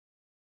you are?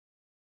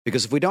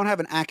 Because if we don't have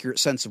an accurate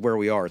sense of where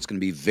we are, it's going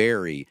to be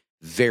very,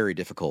 very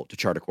difficult to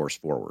chart a course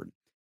forward.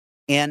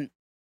 And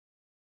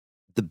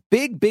the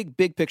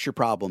big picture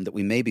problem that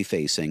we may be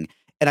facing,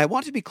 and I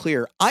want to be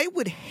clear, I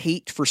would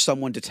hate for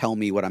someone to tell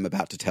me what I'm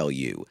about to tell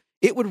you.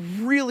 It would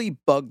really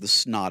bug the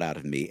snot out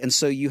of me. And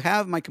so you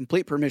have my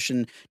complete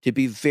permission to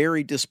be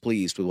very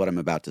displeased with what I'm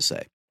about to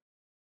say.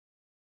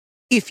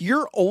 If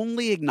you're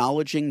only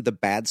acknowledging the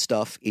bad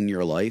stuff in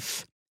your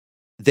life,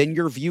 then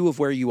your view of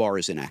where you are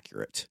is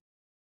inaccurate.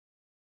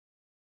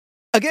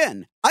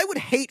 Again, I would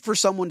hate for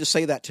someone to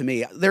say that to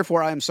me.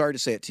 Therefore, I am sorry to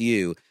say it to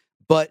you,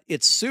 but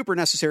it's super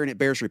necessary and it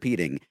bears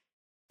repeating.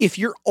 If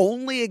you're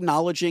only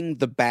acknowledging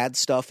the bad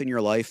stuff in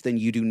your life, then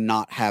you do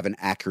not have an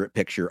accurate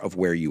picture of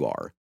where you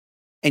are.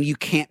 And you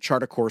can't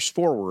chart a course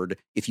forward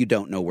if you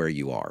don't know where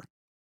you are.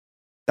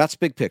 That's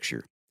big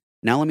picture.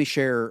 Now let me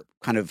share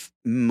kind of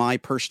my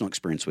personal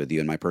experience with you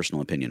and my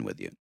personal opinion with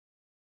you.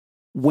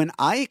 When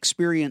I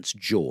experience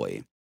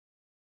joy,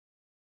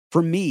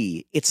 for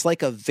me, it's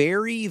like a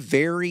very,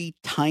 very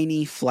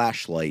tiny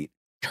flashlight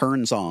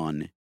turns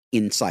on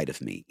inside of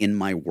me, in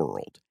my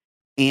world.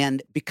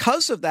 And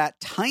because of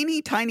that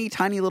tiny, tiny,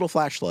 tiny little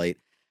flashlight,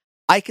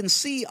 I can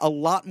see a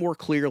lot more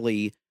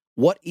clearly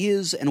what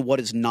is and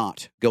what is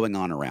not going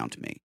on around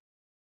me.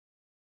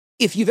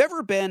 If you've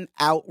ever been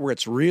out where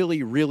it's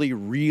really, really,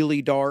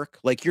 really dark,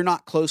 like you're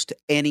not close to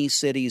any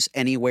cities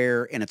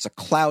anywhere, and it's a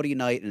cloudy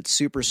night and it's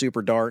super,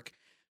 super dark,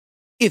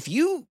 if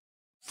you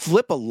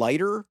flip a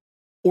lighter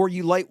or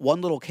you light one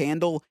little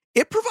candle,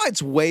 it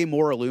provides way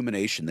more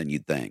illumination than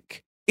you'd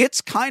think. It's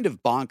kind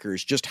of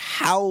bonkers just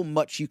how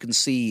much you can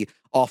see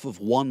off of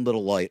one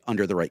little light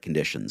under the right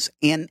conditions.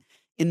 And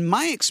in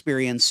my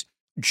experience,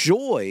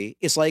 joy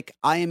is like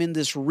I am in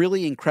this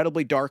really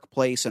incredibly dark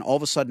place, and all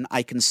of a sudden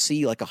I can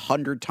see like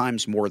 100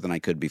 times more than I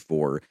could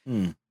before.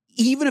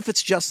 Even if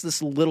it's just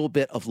this little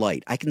bit of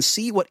light, I can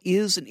see what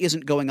is and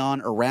isn't going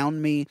on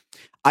around me.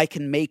 I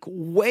can make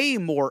way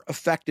more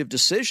effective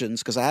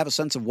decisions because I have a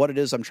sense of what it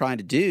is I'm trying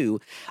to do.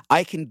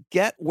 I can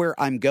get where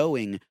I'm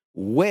going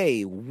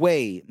way,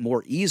 way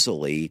more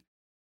easily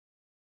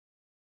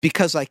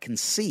because I can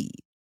see.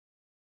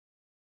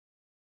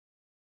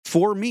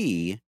 For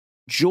me,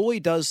 joy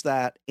does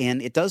that,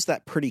 and it does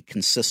that pretty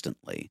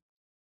consistently.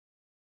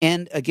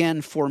 And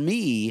again, for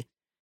me,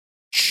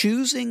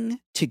 choosing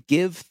to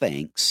give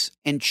thanks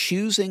and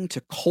choosing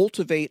to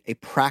cultivate a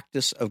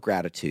practice of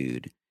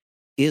gratitude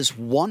is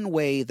one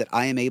way that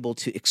I am able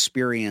to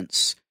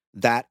experience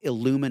that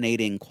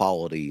illuminating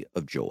quality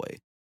of joy.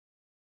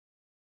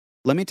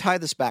 Let me tie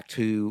this back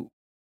to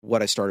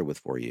what I started with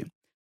for you.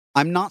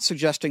 I'm not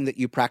suggesting that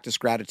you practice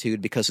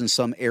gratitude because in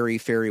some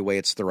airy-fairy way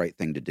it's the right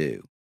thing to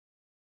do.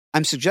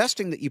 I'm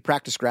suggesting that you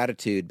practice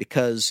gratitude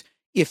because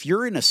if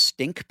you're in a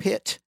stink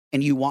pit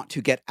and you want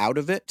to get out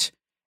of it,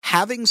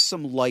 having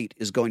some light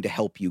is going to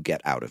help you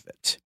get out of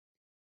it.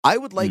 I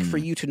would like for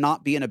you to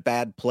not be in a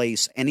bad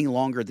place any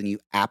longer than you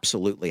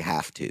absolutely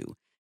have to.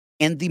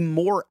 And the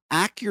more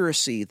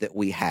accuracy that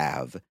we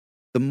have,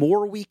 the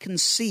more we can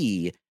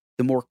see,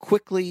 the more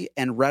quickly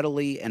and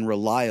readily and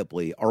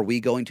reliably are we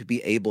going to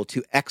be able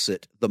to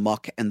exit the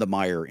muck and the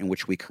mire in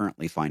which we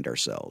currently find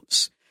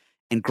ourselves.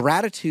 And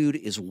gratitude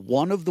is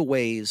one of the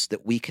ways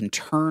that we can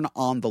turn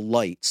on the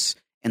lights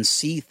and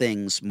see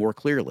things more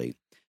clearly.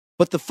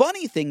 But the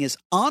funny thing is,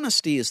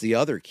 honesty is the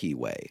other key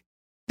way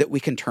that we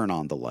can turn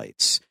on the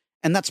lights.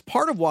 And that's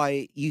part of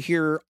why you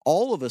hear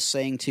all of us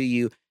saying to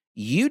you,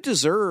 you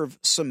deserve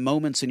some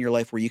moments in your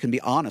life where you can be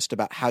honest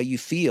about how you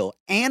feel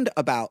and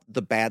about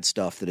the bad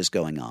stuff that is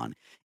going on.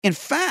 In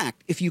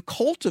fact, if you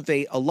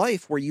cultivate a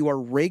life where you are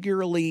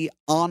regularly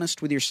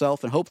honest with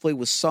yourself and hopefully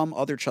with some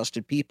other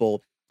trusted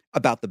people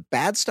about the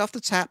bad stuff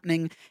that's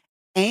happening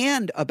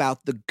and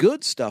about the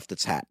good stuff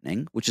that's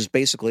happening, which is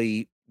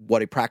basically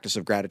what a practice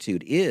of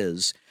gratitude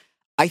is,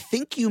 I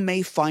think you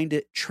may find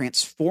it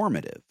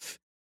transformative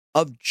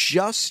of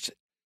just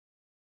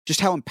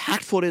how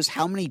impactful it is,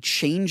 how many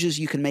changes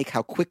you can make,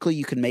 how quickly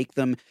you can make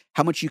them,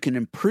 how much you can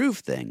improve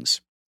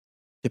things.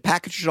 To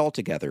package it all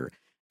together,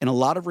 in a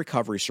lot of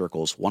recovery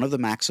circles, one of the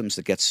maxims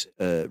that gets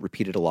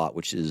repeated a lot,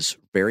 which is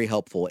very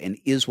helpful and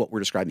is what we're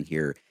describing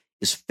here,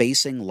 is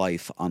facing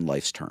life on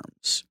life's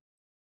terms.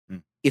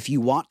 If you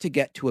want to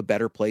get to a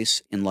better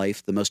place in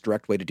life, the most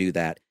direct way to do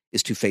that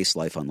is to face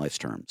life on life's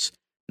terms.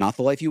 Not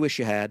the life you wish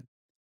you had,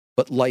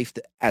 but life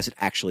as it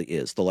actually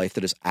is, the life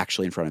that is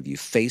actually in front of you.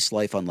 Face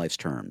life on life's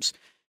terms.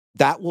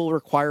 That will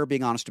require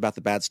being honest about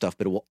the bad stuff,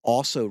 but it will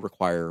also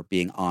require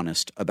being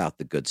honest about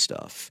the good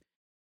stuff.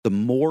 The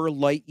more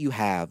light you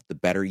have, the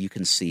better you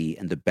can see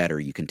and the better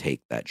you can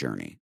take that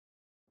journey.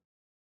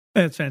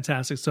 It's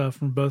fantastic stuff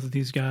from both of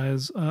these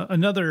guys.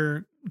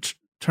 Another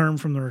term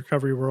from the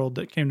recovery world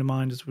that came to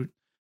mind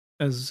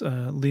as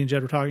Lee and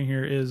Jed were talking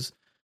here is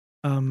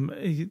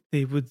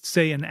they would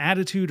say an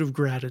attitude of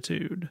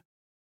gratitude,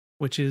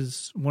 which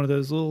is one of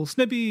those little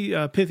snippy,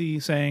 pithy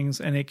sayings,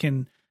 and it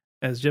can,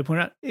 as Jed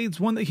pointed out, it's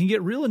one that can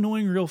get real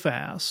annoying real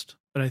fast.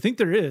 But I think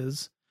there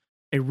is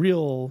a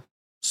real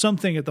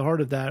something at the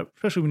heart of that,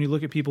 especially when you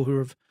look at people who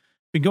have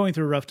been going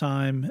through a rough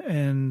time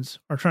and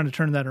are trying to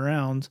turn that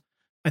around.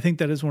 I think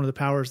that is one of the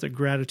powers that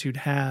gratitude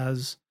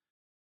has,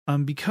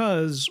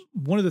 because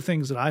one of the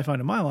things that I find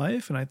in my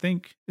life, and I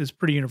think is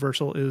pretty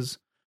universal, is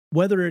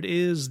whether it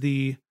is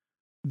the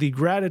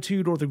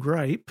gratitude or the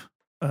gripe,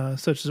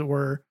 such as it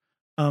were,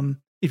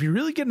 if you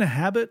really get in a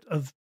habit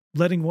of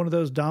letting one of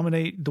those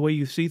dominate the way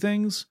you see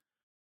things,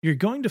 you're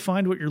going to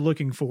find what you're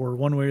looking for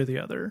one way or the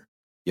other.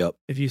 Yep.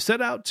 If you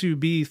set out to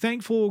be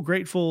thankful,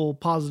 grateful,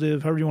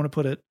 positive, however you want to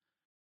put it,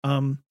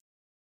 in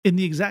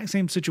the exact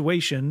same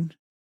situation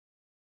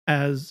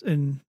as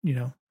in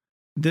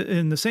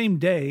the same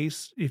day,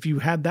 if you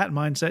had that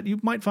mindset, you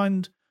might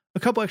find a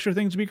couple extra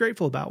things to be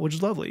grateful about, which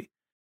is lovely.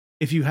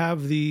 If you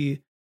have the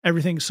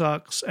everything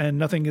sucks and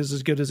nothing is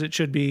as good as it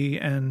should be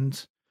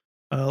and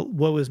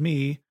woe is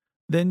me,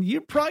 then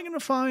you're probably going to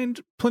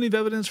find plenty of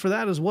evidence for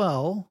that as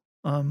well.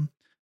 And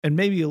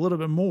maybe a little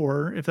bit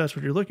more if that's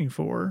what you're looking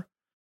for.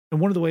 And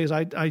one of the ways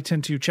I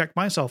tend to check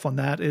myself on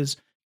that is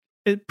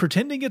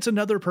pretending it's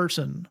another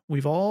person.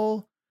 We've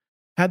all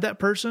had that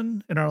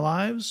person in our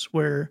lives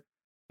where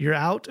you're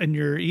out and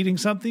you're eating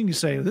something. You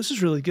say, this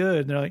is really good.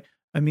 And they're like,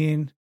 I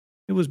mean,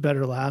 it was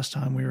better last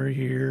time we were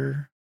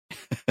here.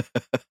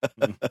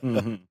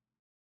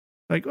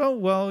 Like, oh,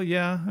 well,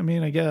 yeah, I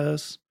mean, I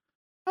guess.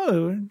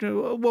 Oh,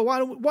 well,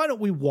 why don't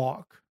we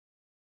walk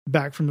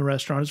back from the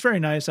restaurant? It's very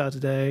nice out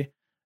today.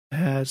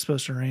 It's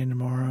supposed to rain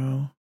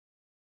tomorrow.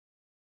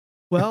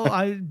 Well,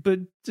 but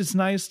it's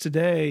nice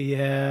today.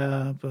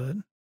 Yeah, but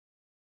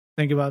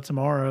think about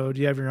tomorrow. Do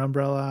you have your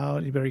umbrella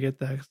out? You better get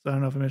that. I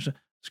don't know if I mentioned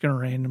it's going to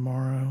rain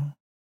tomorrow.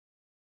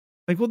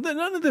 Like, well,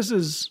 none of this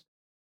is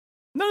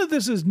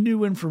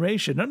new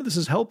information. None of this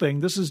is helping.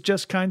 This is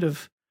just kind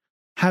of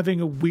having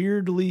a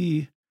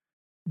weirdly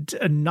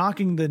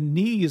knocking the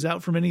knees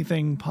out from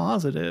anything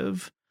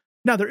positive.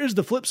 Now, there is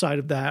the flip side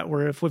of that,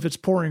 where if it's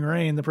pouring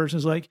rain, the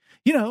person's like,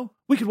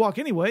 we could walk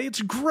anyway.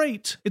 It's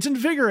great. It's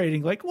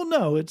invigorating. Like, well,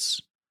 no,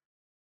 it's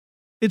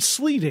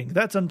sleeting.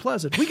 That's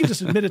unpleasant. We can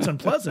just admit it's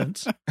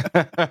unpleasant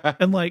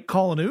and like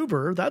call an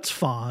Uber. That's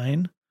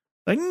fine.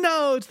 Like,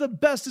 no, it's the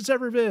best it's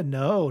ever been.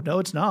 No,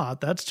 it's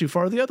not. That's too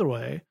far the other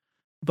way.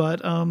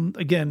 But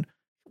again,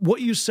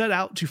 what you set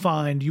out to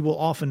find, you will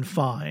often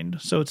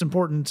find. So it's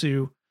important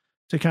to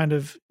kind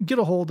of get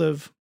a hold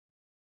of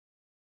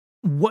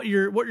what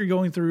you're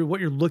going through,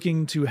 what you're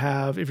looking to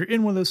have. If you're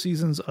in one of those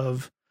seasons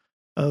of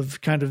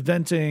kind of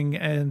venting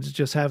and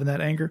just having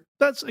that anger,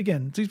 that's,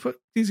 again,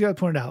 these guys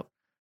pointed out,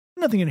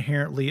 nothing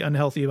inherently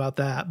unhealthy about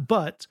that.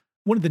 But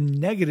one of the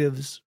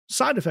negatives,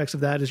 side effects of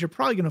that, is you're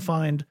probably going to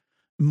find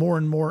more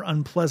and more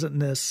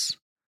unpleasantness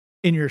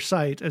in your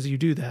sight as you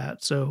do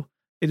that. So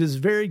it is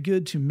very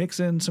good to mix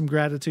in some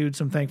gratitude,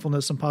 some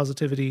thankfulness, some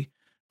positivity,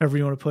 however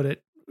you want to put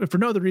it, for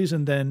no other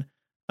reason than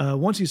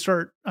once you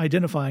start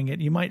identifying it,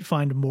 you might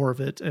find more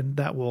of it, and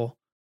that will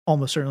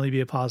almost certainly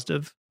be a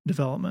positive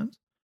development.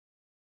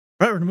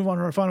 All right, we're going to move on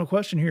to our final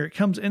question here. It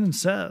comes in and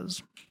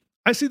says,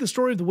 I see the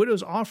story of the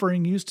widow's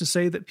offering used to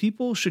say that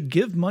people should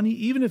give money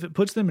even if it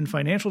puts them in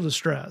financial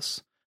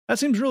distress. That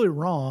seems really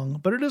wrong,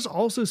 but it does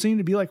also seem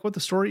to be like what the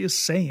story is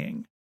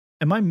saying.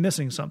 Am I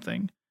missing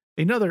something?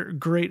 Another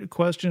great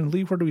question.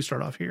 Lee, where do we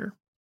start off here?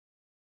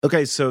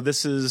 Okay, so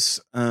this is,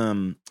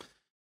 I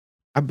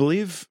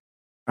believe,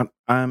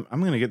 I'm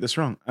going to get this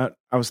wrong.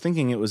 I was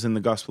thinking it was in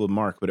the Gospel of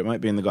Mark, but it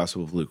might be in the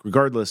Gospel of Luke.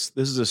 Regardless,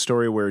 this is a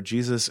story where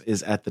Jesus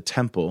is at the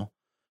temple.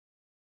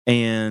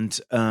 And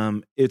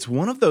it's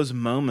one of those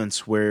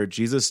moments where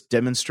Jesus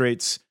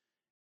demonstrates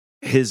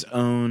his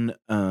own,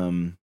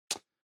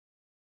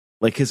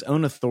 his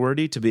own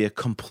authority to be a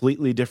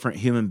completely different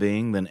human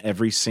being than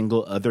every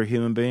single other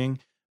human being,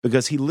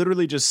 because he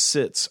literally just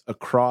sits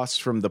across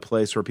from the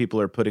place where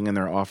people are putting in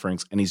their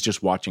offerings, and he's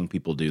just watching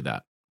people do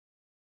that.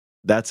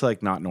 That's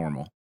like not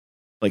normal.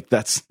 Like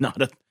that's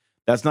not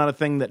a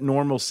thing that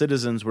normal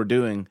citizens were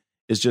doing,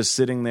 is just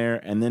sitting there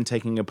and then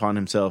taking upon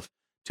himself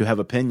to have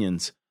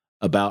opinions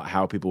about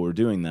how people were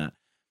doing that.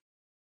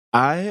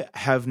 I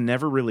have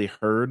never really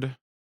heard,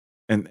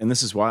 and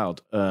this is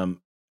wild, and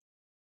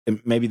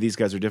maybe these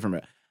guys are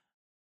different,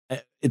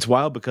 but it's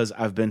wild because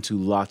I've been to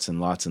lots and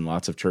lots and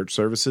lots of church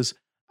services.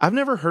 I've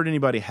never heard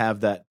anybody have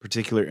that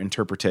particular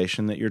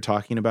interpretation that you're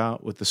talking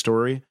about with the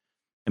story,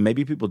 and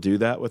maybe people do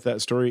that with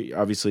that story.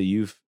 Obviously,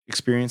 you've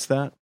experienced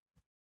that.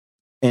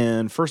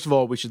 And first of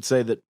all, we should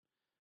say that,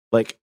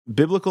 like,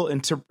 biblical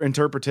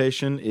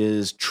interpretation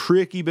is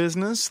tricky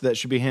business that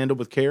should be handled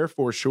with care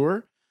for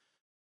sure.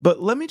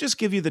 But let me just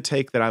give you the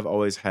take that I've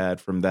always had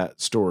from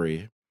that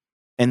story.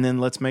 And then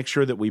let's make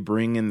sure that we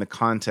bring in the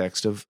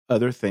context of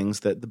other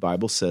things that the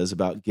Bible says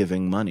about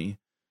giving money,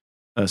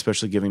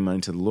 especially giving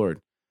money to the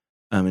Lord,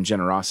 and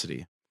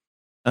generosity.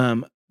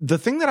 The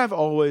thing that I've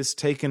always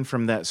taken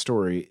from that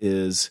story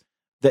is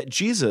that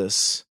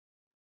Jesus,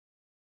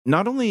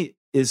 not only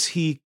is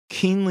he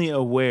keenly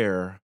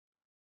aware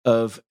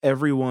of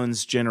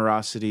everyone's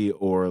generosity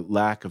or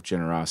lack of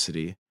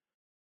generosity,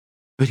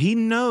 but he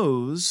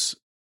knows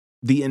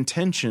the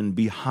intention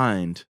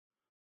behind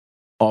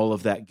all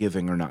of that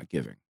giving or not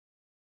giving.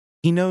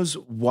 He knows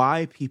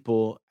why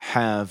people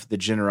have the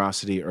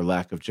generosity or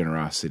lack of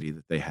generosity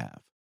that they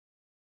have.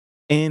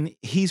 And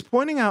he's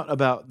pointing out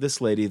about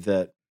this lady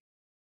that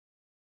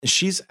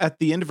she's at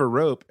the end of her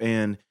rope,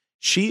 and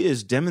she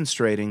is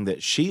demonstrating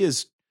that she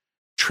is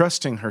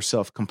trusting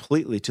herself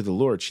completely to the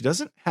Lord. She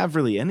doesn't have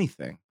really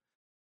anything.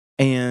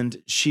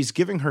 And she's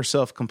giving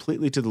herself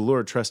completely to the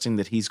Lord, trusting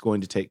that he's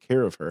going to take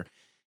care of her.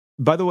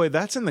 By the way,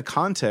 that's in the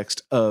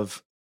context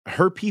of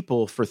her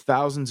people for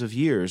thousands of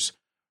years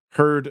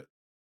heard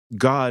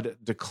God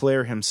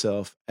declare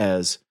himself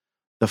as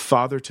the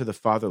father to the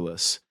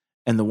fatherless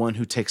and the one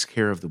who takes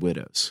care of the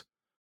widows.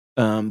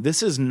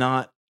 This is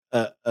not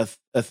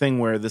a thing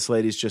where this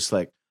lady's just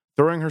like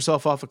throwing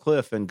herself off a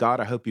cliff and, God,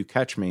 I hope you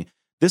catch me.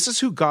 This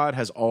is who God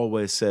has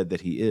always said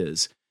that he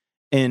is.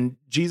 And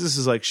Jesus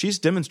is like, she's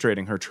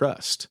demonstrating her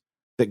trust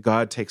that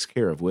God takes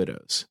care of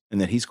widows and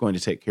that he's going to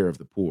take care of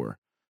the poor.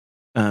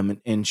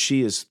 And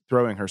she is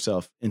throwing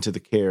herself into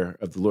the care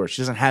of the Lord.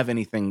 She doesn't have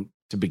anything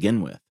to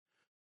begin with.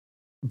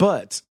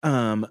 But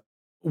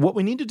what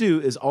we need to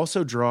do is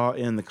also draw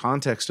in the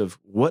context of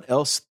what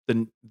else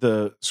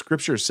the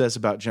scripture says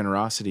about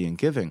generosity and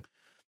giving.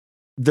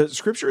 The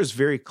scripture is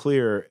very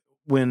clear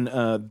when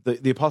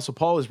the Apostle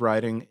Paul is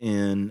writing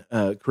in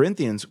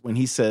Corinthians, when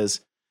he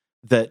says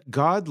that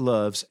God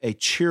loves a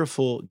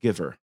cheerful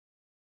giver.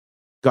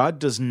 God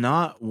does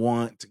not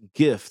want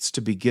gifts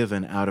to be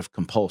given out of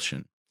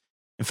compulsion.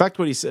 In fact,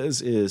 what he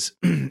says is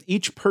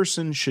each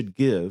person should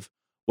give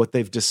what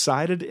they've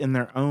decided in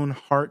their own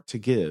heart to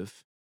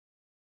give,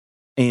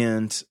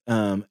 and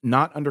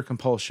not under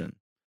compulsion,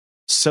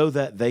 so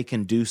that they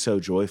can do so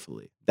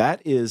joyfully.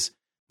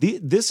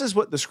 This is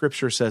what the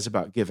scripture says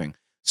about giving.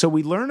 So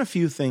we learn a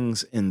few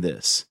things in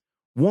this.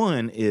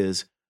 One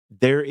is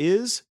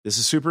this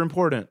is super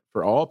important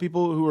for all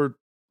people who are,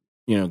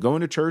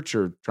 going to church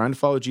or trying to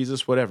follow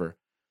Jesus, whatever,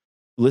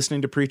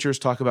 listening to preachers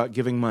talk about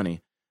giving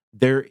money.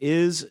 There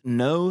is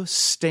no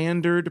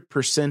standard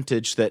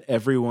percentage that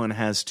everyone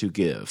has to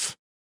give.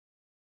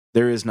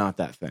 There is not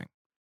that thing.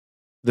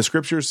 The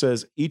scripture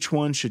says each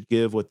one should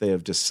give what they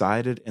have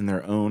decided in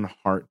their own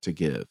heart to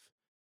give,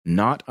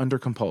 not under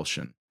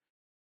compulsion.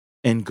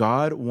 And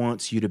God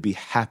wants you to be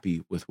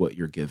happy with what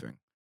you're giving.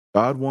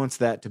 God wants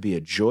that to be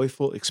a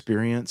joyful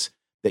experience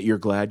that you're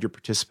glad you're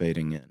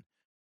participating in.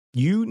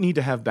 You need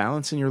to have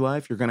balance in your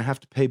life. You're going to have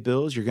to pay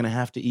bills. You're going to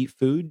have to eat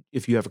food.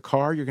 If you have a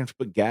car, you're going to have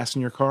to put gas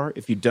in your car.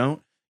 If you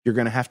don't, you're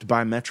going to have to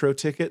buy metro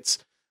tickets.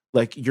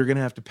 Like, you're going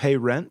to have to pay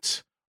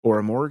rent, or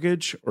a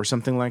mortgage or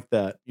something like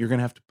that. You're going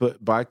to have to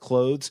buy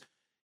clothes.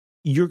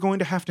 You're going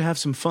to have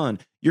some fun.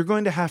 You're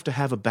going to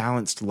have a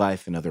balanced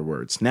life, in other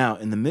words. Now,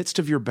 in the midst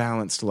of your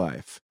balanced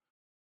life,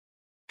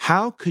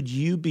 how could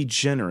you be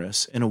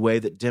generous in a way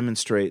that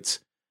demonstrates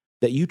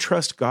that you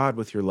trust God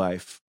with your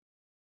life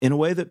in a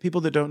way that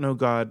people that don't know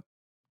God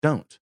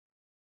don't?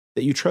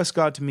 That you trust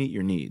God to meet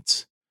your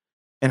needs.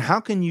 And how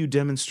can you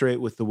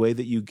demonstrate with the way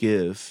that you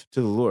give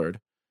to the Lord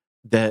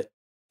that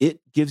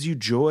it gives you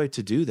joy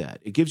to do that?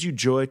 It gives you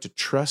joy to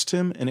trust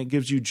Him, and it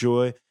gives you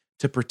joy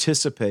to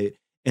participate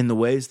in the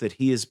ways that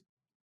He is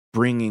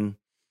bringing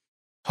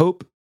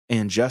hope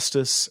and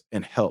justice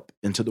and help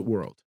into the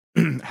world.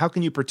 How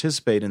can you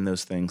participate in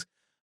those things?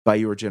 By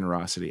your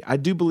generosity. I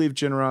do believe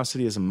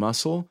generosity is a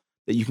muscle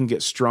that you can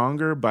get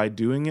stronger by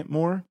doing it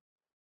more.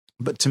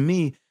 But to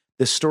me,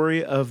 the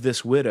story of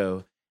this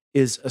widow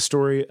is a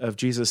story of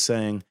Jesus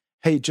saying,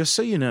 hey, just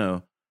so you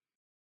know,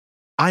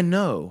 I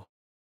know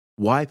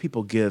why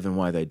people give and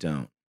why they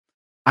don't.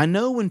 I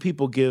know when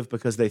people give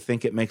because they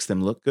think it makes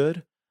them look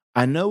good.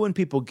 I know when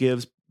people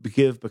give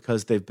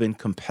because they've been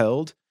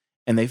compelled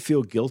and they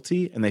feel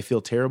guilty and they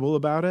feel terrible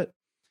about it.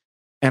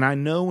 And I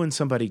know when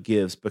somebody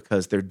gives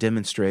because they're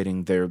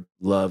demonstrating their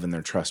love and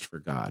their trust for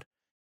God.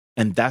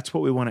 And that's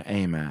what we want to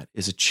aim at,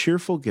 is a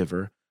cheerful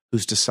giver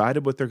who's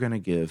decided what they're going to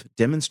give,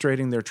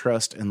 demonstrating their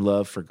trust and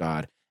love for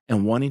God,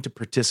 and wanting to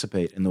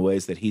participate in the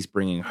ways that He's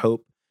bringing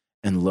hope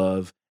and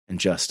love and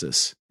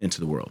justice into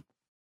the world.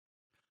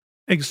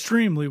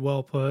 Extremely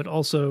well put.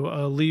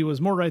 Also, Lee was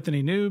more right than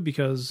he knew,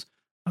 because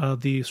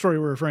the story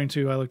we're referring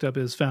to, I looked up,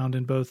 is found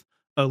in both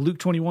Luke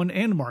 21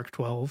 and Mark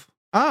 12.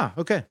 Ah,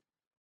 okay.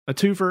 A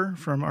twofer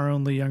from our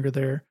own Lee Younger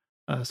there.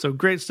 So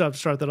great stuff to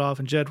start that off.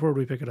 And Jed, where do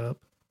we pick it up?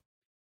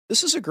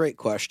 This is a great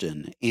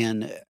question.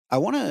 And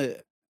I'm going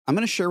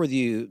to share with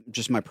you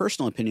just my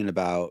personal opinion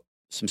about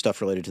some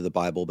stuff related to the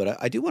Bible, but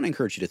I do want to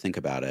encourage you to think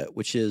about it,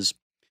 which is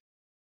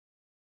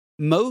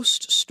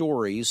most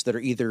stories that are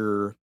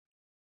either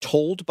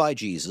told by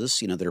Jesus,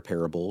 that are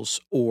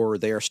parables, or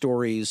they are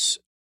stories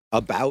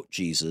about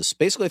Jesus.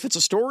 Basically, if it's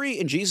a story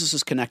and Jesus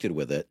is connected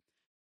with it,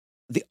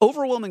 the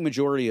overwhelming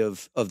majority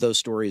of those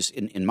stories,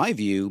 in my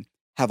view,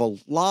 have a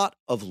lot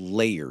of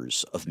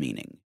layers of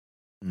meaning.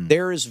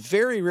 There is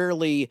very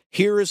rarely,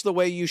 here is the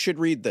way you should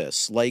read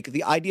this. Like,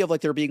 the idea of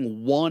like there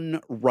being one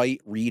right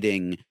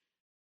reading,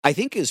 I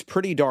think, is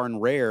pretty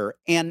darn rare.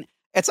 And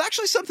it's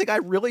actually something I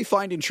really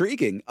find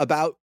intriguing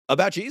about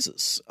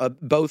Jesus.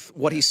 Both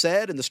what He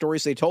said and the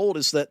stories they told,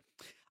 is that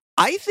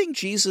I think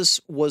Jesus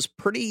was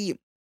pretty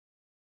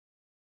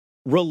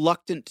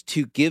reluctant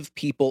to give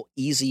people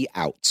easy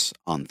outs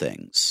on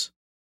things,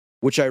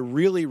 which I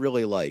really,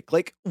 really like.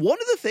 Like, one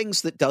of the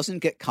things that doesn't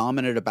get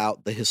commented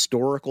about the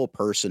historical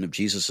person of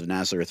Jesus of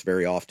Nazareth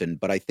very often,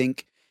 but I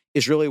think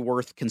is really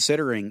worth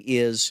considering,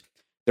 is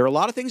there are a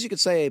lot of things you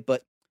could say,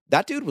 but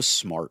that dude was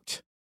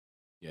smart.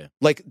 Yeah.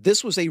 Like,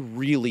 this was a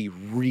really,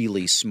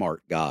 really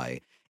smart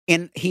guy.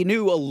 And he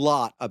knew a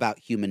lot about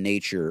human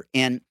nature.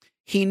 And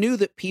he knew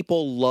that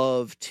people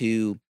love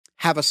to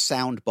have a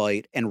sound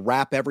bite and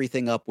wrap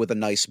everything up with a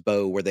nice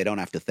bow where they don't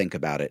have to think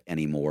about it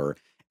anymore.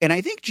 And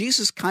I think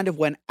Jesus kind of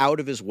went out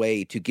of his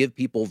way to give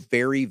people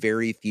very,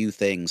 very few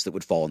things that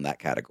would fall in that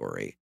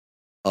category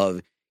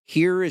of,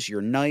 here is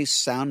your nice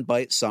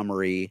soundbite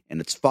summary, and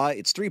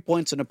it's 3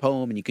 points in a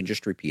poem, and you can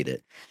just repeat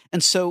it.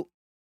 And so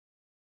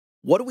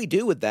what do we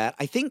do with that?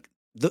 I think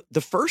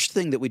the first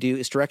thing that we do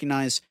is to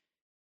recognize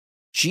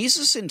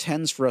Jesus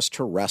intends for us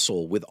to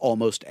wrestle with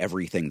almost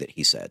everything that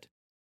He said.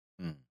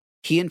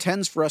 He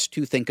intends for us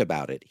to think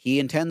about it. He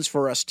intends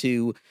for us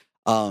to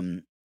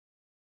ponder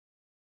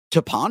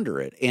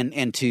it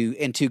and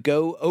to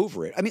go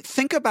over it. I mean,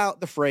 think about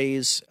the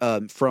phrase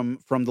from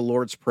the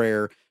Lord's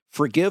Prayer,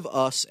 "Forgive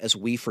us as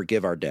we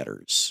forgive our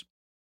debtors."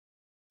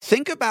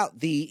 Think about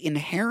the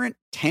inherent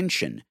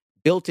tension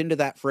built into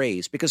that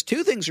phrase, because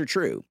two things are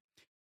true.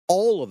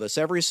 All of us,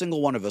 every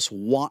single one of us,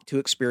 want to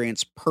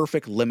experience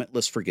perfect,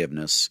 limitless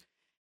forgiveness,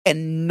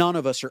 and none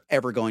of us are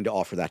ever going to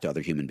offer that to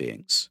other human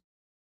beings.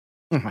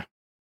 Mm-hmm.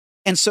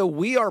 And so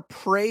we are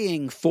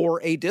praying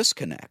for a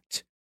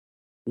disconnect.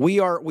 We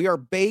are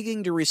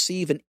begging to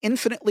receive an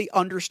infinitely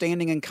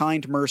understanding and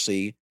kind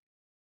mercy,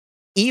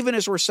 even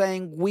as we're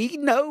saying, we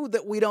know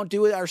that we don't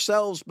do it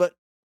ourselves, but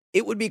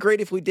it would be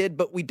great if we did,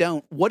 but we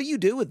don't. What do you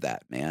do with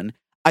that, man?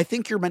 I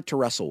think you're meant to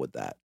wrestle with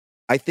that.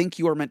 I think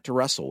you are meant to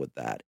wrestle with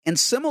that. And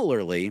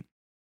similarly,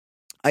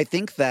 I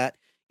think that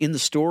in the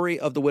story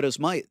of the widow's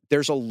mite,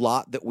 there's a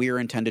lot that we are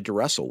intended to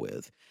wrestle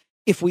with.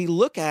 If we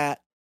look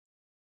at,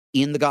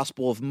 in the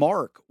Gospel of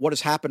Mark, what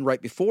has happened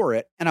right before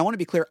it, and I want to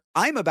be clear,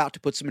 I'm about to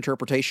put some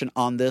interpretation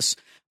on this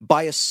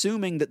by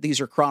assuming that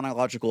these are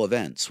chronological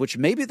events, which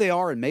maybe they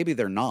are and maybe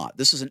they're not.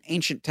 This is an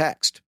ancient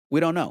text. We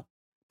don't know.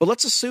 But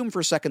let's assume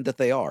for a second that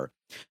they are.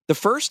 The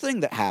first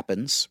thing that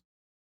happens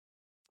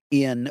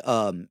in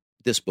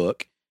this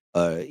book,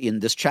 in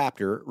this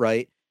chapter,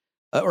 right,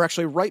 or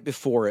actually right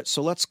before it,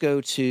 so let's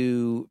go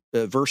to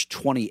verse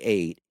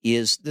 28,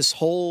 is this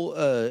whole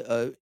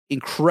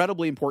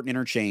incredibly important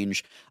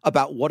interchange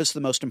about what is the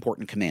most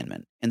important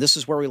commandment. And this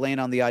is where we land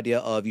on the idea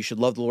of you should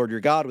love the Lord your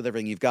God with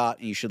everything you've got,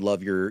 and you should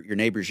love your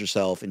neighbors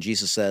yourself. And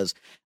Jesus says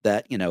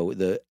that,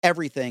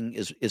 everything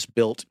is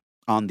built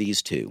on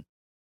these two,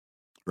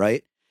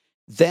 right?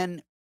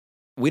 Then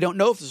we don't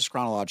know if this is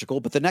chronological,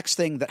 but the next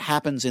thing that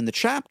happens in the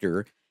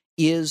chapter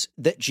is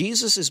that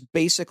Jesus is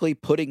basically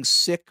putting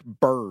sick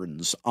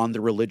burns on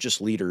the religious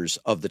leaders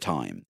of the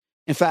time.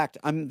 In fact,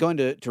 I'm going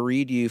to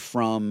read you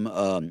from,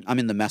 I'm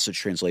in the Message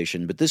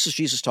translation, but this is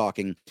Jesus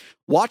talking.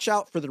 Watch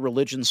out for the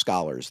religion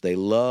scholars. They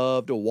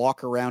love to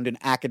walk around in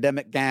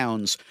academic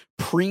gowns,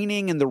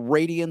 preening in the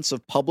radiance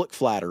of public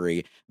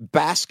flattery,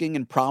 basking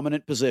in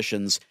prominent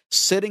positions,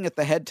 sitting at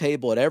the head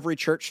table at every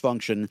church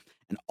function,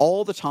 and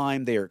all the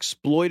time they are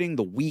exploiting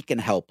the weak and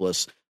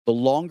helpless. The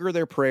longer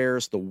their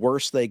prayers, the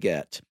worse they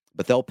get,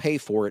 but they'll pay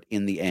for it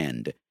in the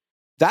end.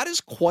 That is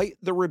quite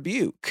the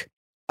rebuke.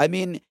 I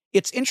mean,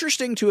 it's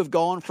interesting to have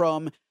gone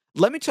from,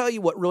 let me tell you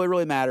what really,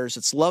 really matters.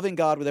 It's loving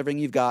God with everything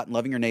you've got and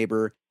loving your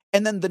neighbor.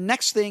 And then the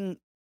next thing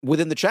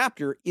within the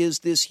chapter is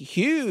this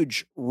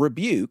huge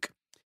rebuke.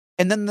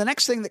 And then the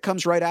next thing that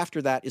comes right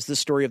after that is the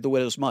story of the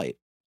widow's mite.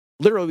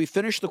 Literally, we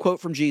finish the quote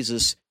from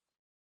Jesus.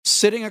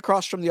 Sitting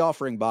across from the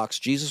offering box,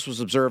 Jesus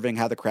was observing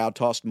how the crowd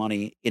tossed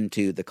money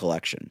into the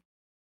collection.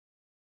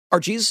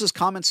 Are Jesus'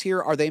 comments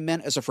here, are they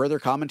meant as a further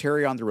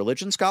commentary on the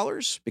religion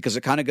scholars? Because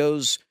it kind of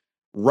goes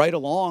right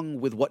along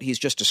with what he's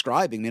just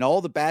describing. I mean,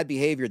 all the bad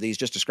behavior that he's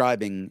just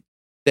describing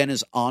then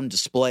is on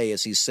display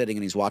as he's sitting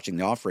and he's watching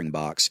the offering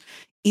box.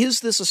 Is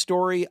this a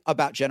story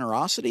about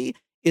generosity?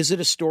 Is it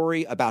a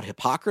story about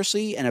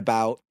hypocrisy and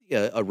about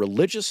a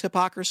religious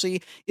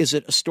hypocrisy? Is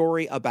it a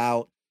story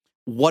about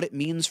what it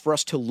means for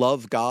us to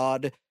love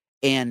God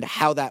and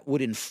how that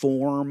would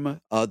inform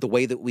the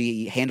way that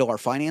we handle our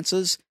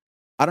finances?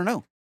 I don't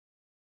know.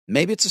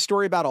 Maybe it's a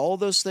story about all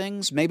of those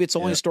things. Maybe it's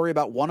only a story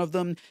about one of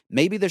them.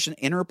 Maybe there's an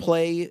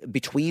interplay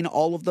between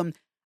all of them.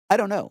 I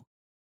don't know.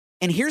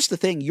 And here's the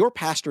thing. Your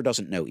pastor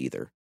doesn't know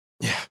either.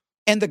 Yeah.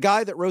 And the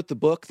guy that wrote the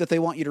book that they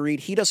want you to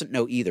read, he doesn't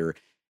know either.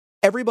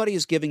 Everybody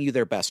is giving you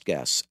their best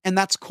guess, and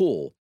that's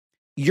cool.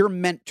 You're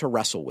meant to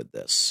wrestle with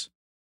this.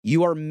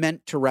 You are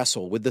meant to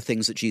wrestle with the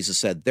things that Jesus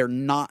said. They're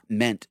not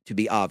meant to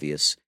be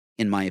obvious,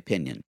 in my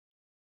opinion.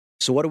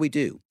 So what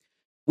do?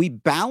 We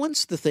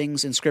balance the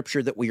things in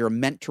Scripture that we are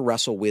meant to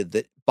wrestle with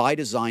that by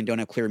design don't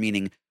have clear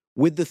meaning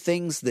with the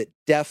things that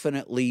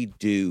definitely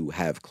do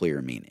have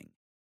clear meaning.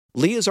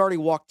 Lee has already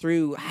walked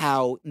through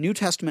how New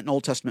Testament and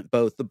Old Testament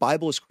both, the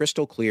Bible is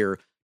crystal clear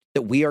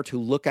that we are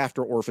to look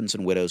after orphans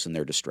and widows in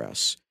their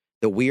distress,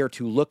 that we are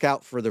to look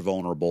out for the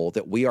vulnerable,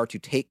 that we are to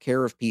take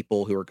care of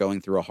people who are going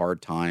through a hard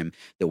time,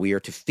 that we are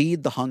to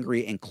feed the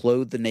hungry and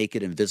clothe the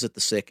naked and visit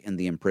the sick and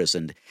the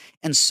imprisoned.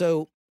 And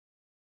so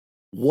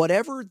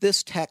whatever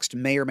this text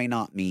may or may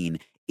not mean,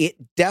 it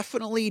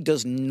definitely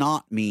does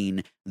not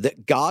mean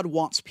that God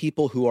wants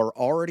people who are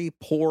already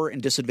poor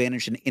and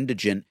disadvantaged and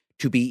indigent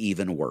to be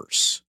even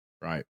worse.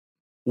 Right.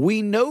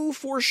 We know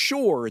for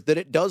sure that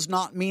it does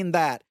not mean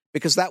that,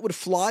 because that would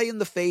fly in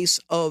the face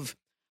of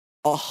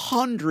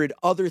 100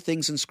 other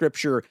things in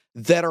Scripture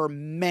that are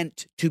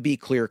meant to be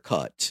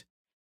clear-cut.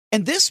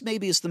 And this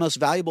maybe is the most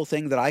valuable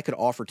thing that I could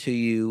offer to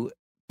you,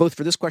 both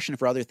for this question and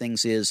for other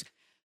things, is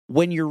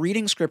when you're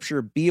reading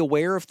Scripture, be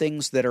aware of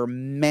things that are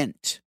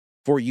meant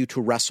for you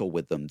to wrestle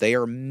with them. They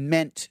are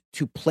meant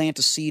to plant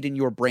a seed in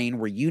your brain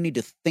where you need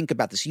to think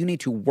about this. You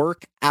need to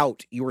work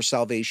out your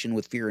salvation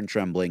with fear and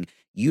trembling.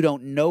 You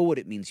don't know what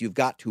it means. You've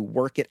got to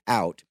work it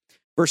out.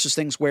 Versus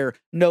things where,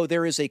 no,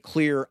 there is a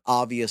clear,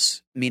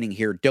 obvious meaning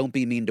here. Don't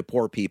be mean to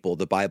poor people.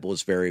 The Bible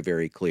is very,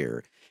 very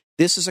clear.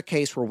 This is a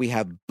case where we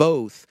have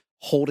both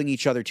holding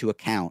each other to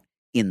account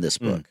in this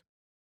book.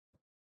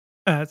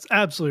 That's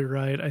absolutely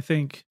right. I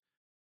think,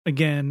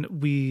 again,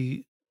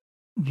 we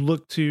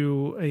look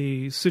to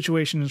a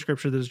situation in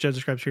Scripture that, as Jed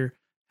describes here,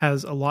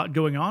 has a lot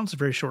going on. It's a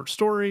very short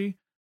story,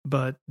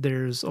 but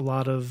there's a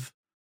lot of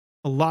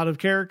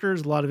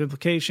characters, a lot of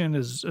implication.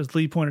 As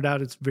Lee pointed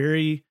out, it's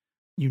very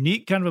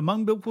unique kind of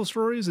among biblical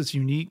stories. It's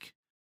unique,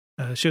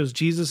 shows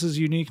Jesus's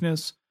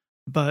uniqueness,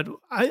 but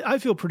I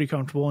feel pretty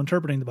comfortable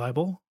interpreting the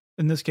Bible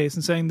in this case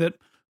and saying that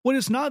what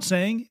it's not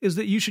saying is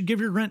that you should give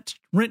your rent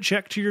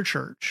check to your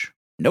church.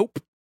 Nope.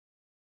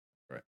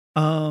 Right.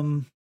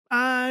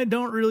 I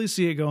don't really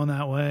see it going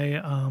that way.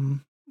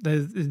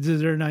 Is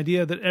there an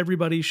idea that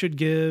everybody should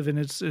give, and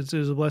it's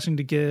a blessing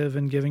to give,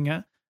 and giving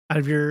out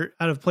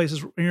of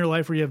places in your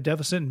life where you have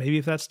deficit? And maybe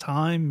if that's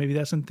time, maybe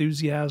that's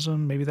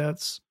enthusiasm, maybe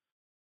that's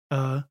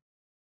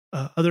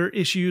other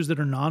issues that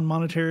are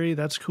non-monetary,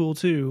 that's cool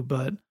too.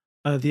 But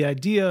the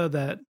idea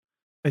that,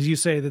 as you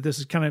say, that this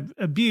is kind of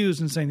abused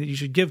and saying that you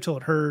should give till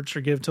it hurts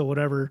or give till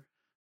whatever.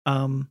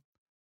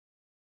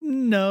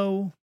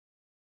 No.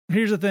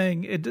 Here's the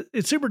thing.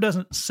 It super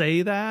doesn't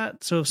say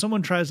that. So if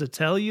someone tries to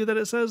tell you that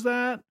it says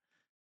that,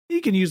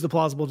 you can use the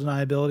plausible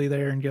deniability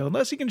there and go,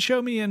 unless you can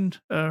show me in,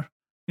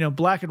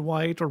 black and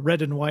white or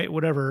red and white,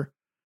 whatever,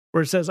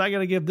 where it says, I got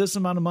to give this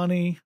amount of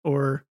money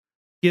or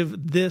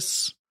give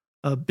this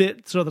a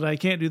bit so that I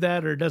can't do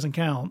that or it doesn't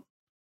count.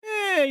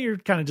 you're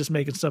kind of just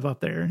making stuff up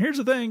there. And here's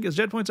the thing, as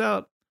Jed points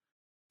out,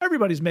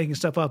 everybody's making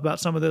stuff up about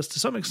some of this to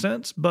some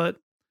extent, but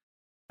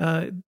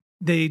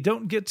they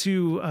don't get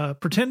to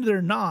pretend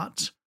they're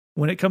not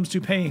when it comes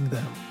to paying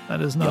them.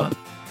 That is not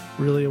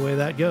really a way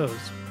that goes.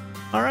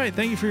 All right,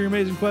 thank you for your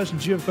amazing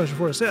questions. If you have a question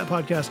for us, say that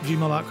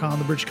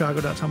podcast@gmail.com,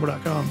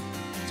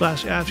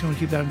 thebridgechicago.tumblr.com/ask. I'm going to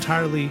keep that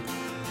entirely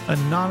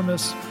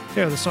anonymous.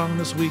 Okay, the song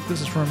this week,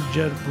 this is from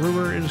Jed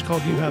Brewer. It is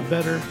called You Have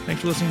Better.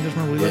 Thanks for listening. Just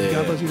remember, we love you.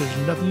 God bless you. There's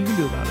nothing you can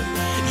do about it.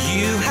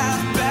 You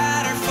have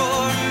better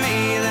for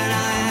me than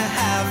I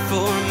have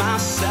for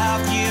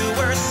myself. You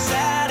were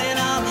setting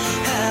up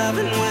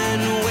heaven when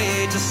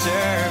we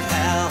deserve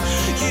hell.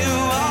 You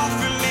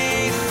offer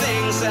me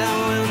things that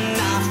will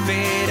not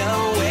fade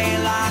away,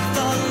 like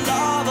the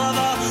love of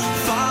a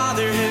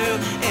father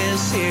who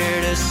is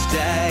here to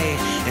stay.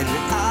 And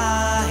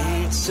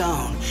I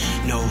don't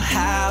know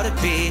how to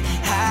be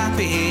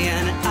happy,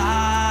 and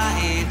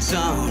I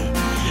don't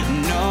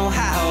know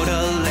how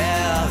to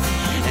live.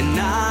 And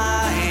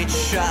I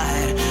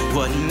tried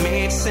what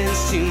made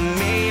sense to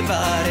me,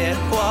 but it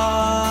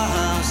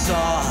was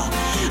all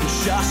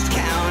just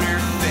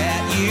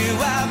counterfeit. You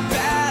are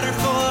better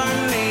for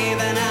me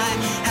than I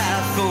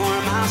have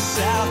for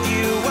myself.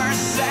 You were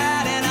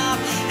setting up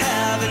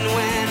heaven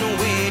when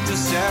we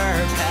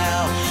deserved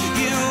hell.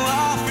 You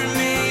offer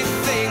me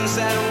things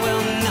that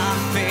will not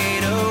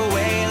fade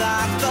away,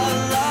 like the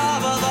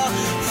love of a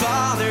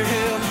father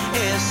who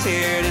is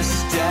here to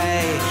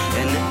stay.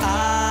 And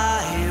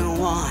I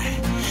want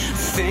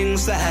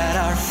things that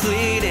are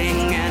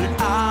fleeting, and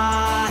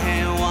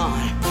I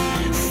want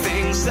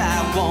things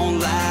that won't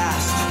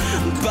last.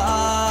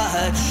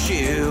 But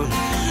you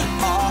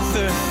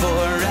offer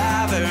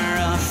forever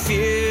a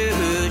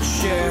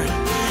future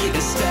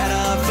instead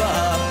of a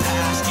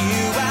past.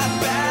 You are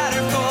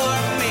better for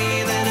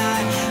me than I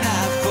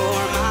have for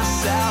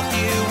myself.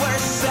 You were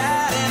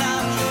setting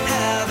up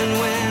heaven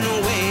when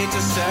we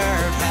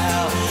deserve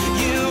hell.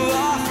 You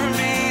offer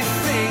me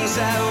things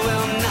that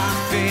will not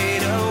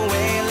fade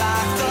away,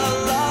 like the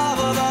love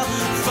of a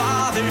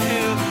father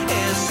who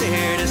is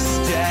here to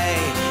stay.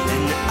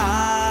 And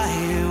I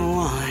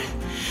want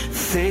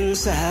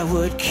things that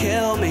would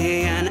kill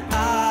me, and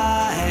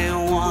I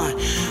want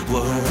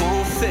what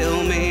won't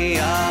fill me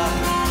up.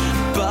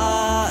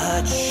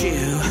 But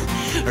you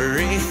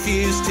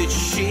refuse to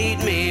cheat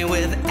me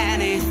with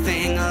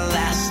anything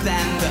less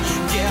than the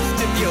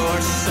gift of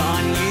your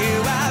son. You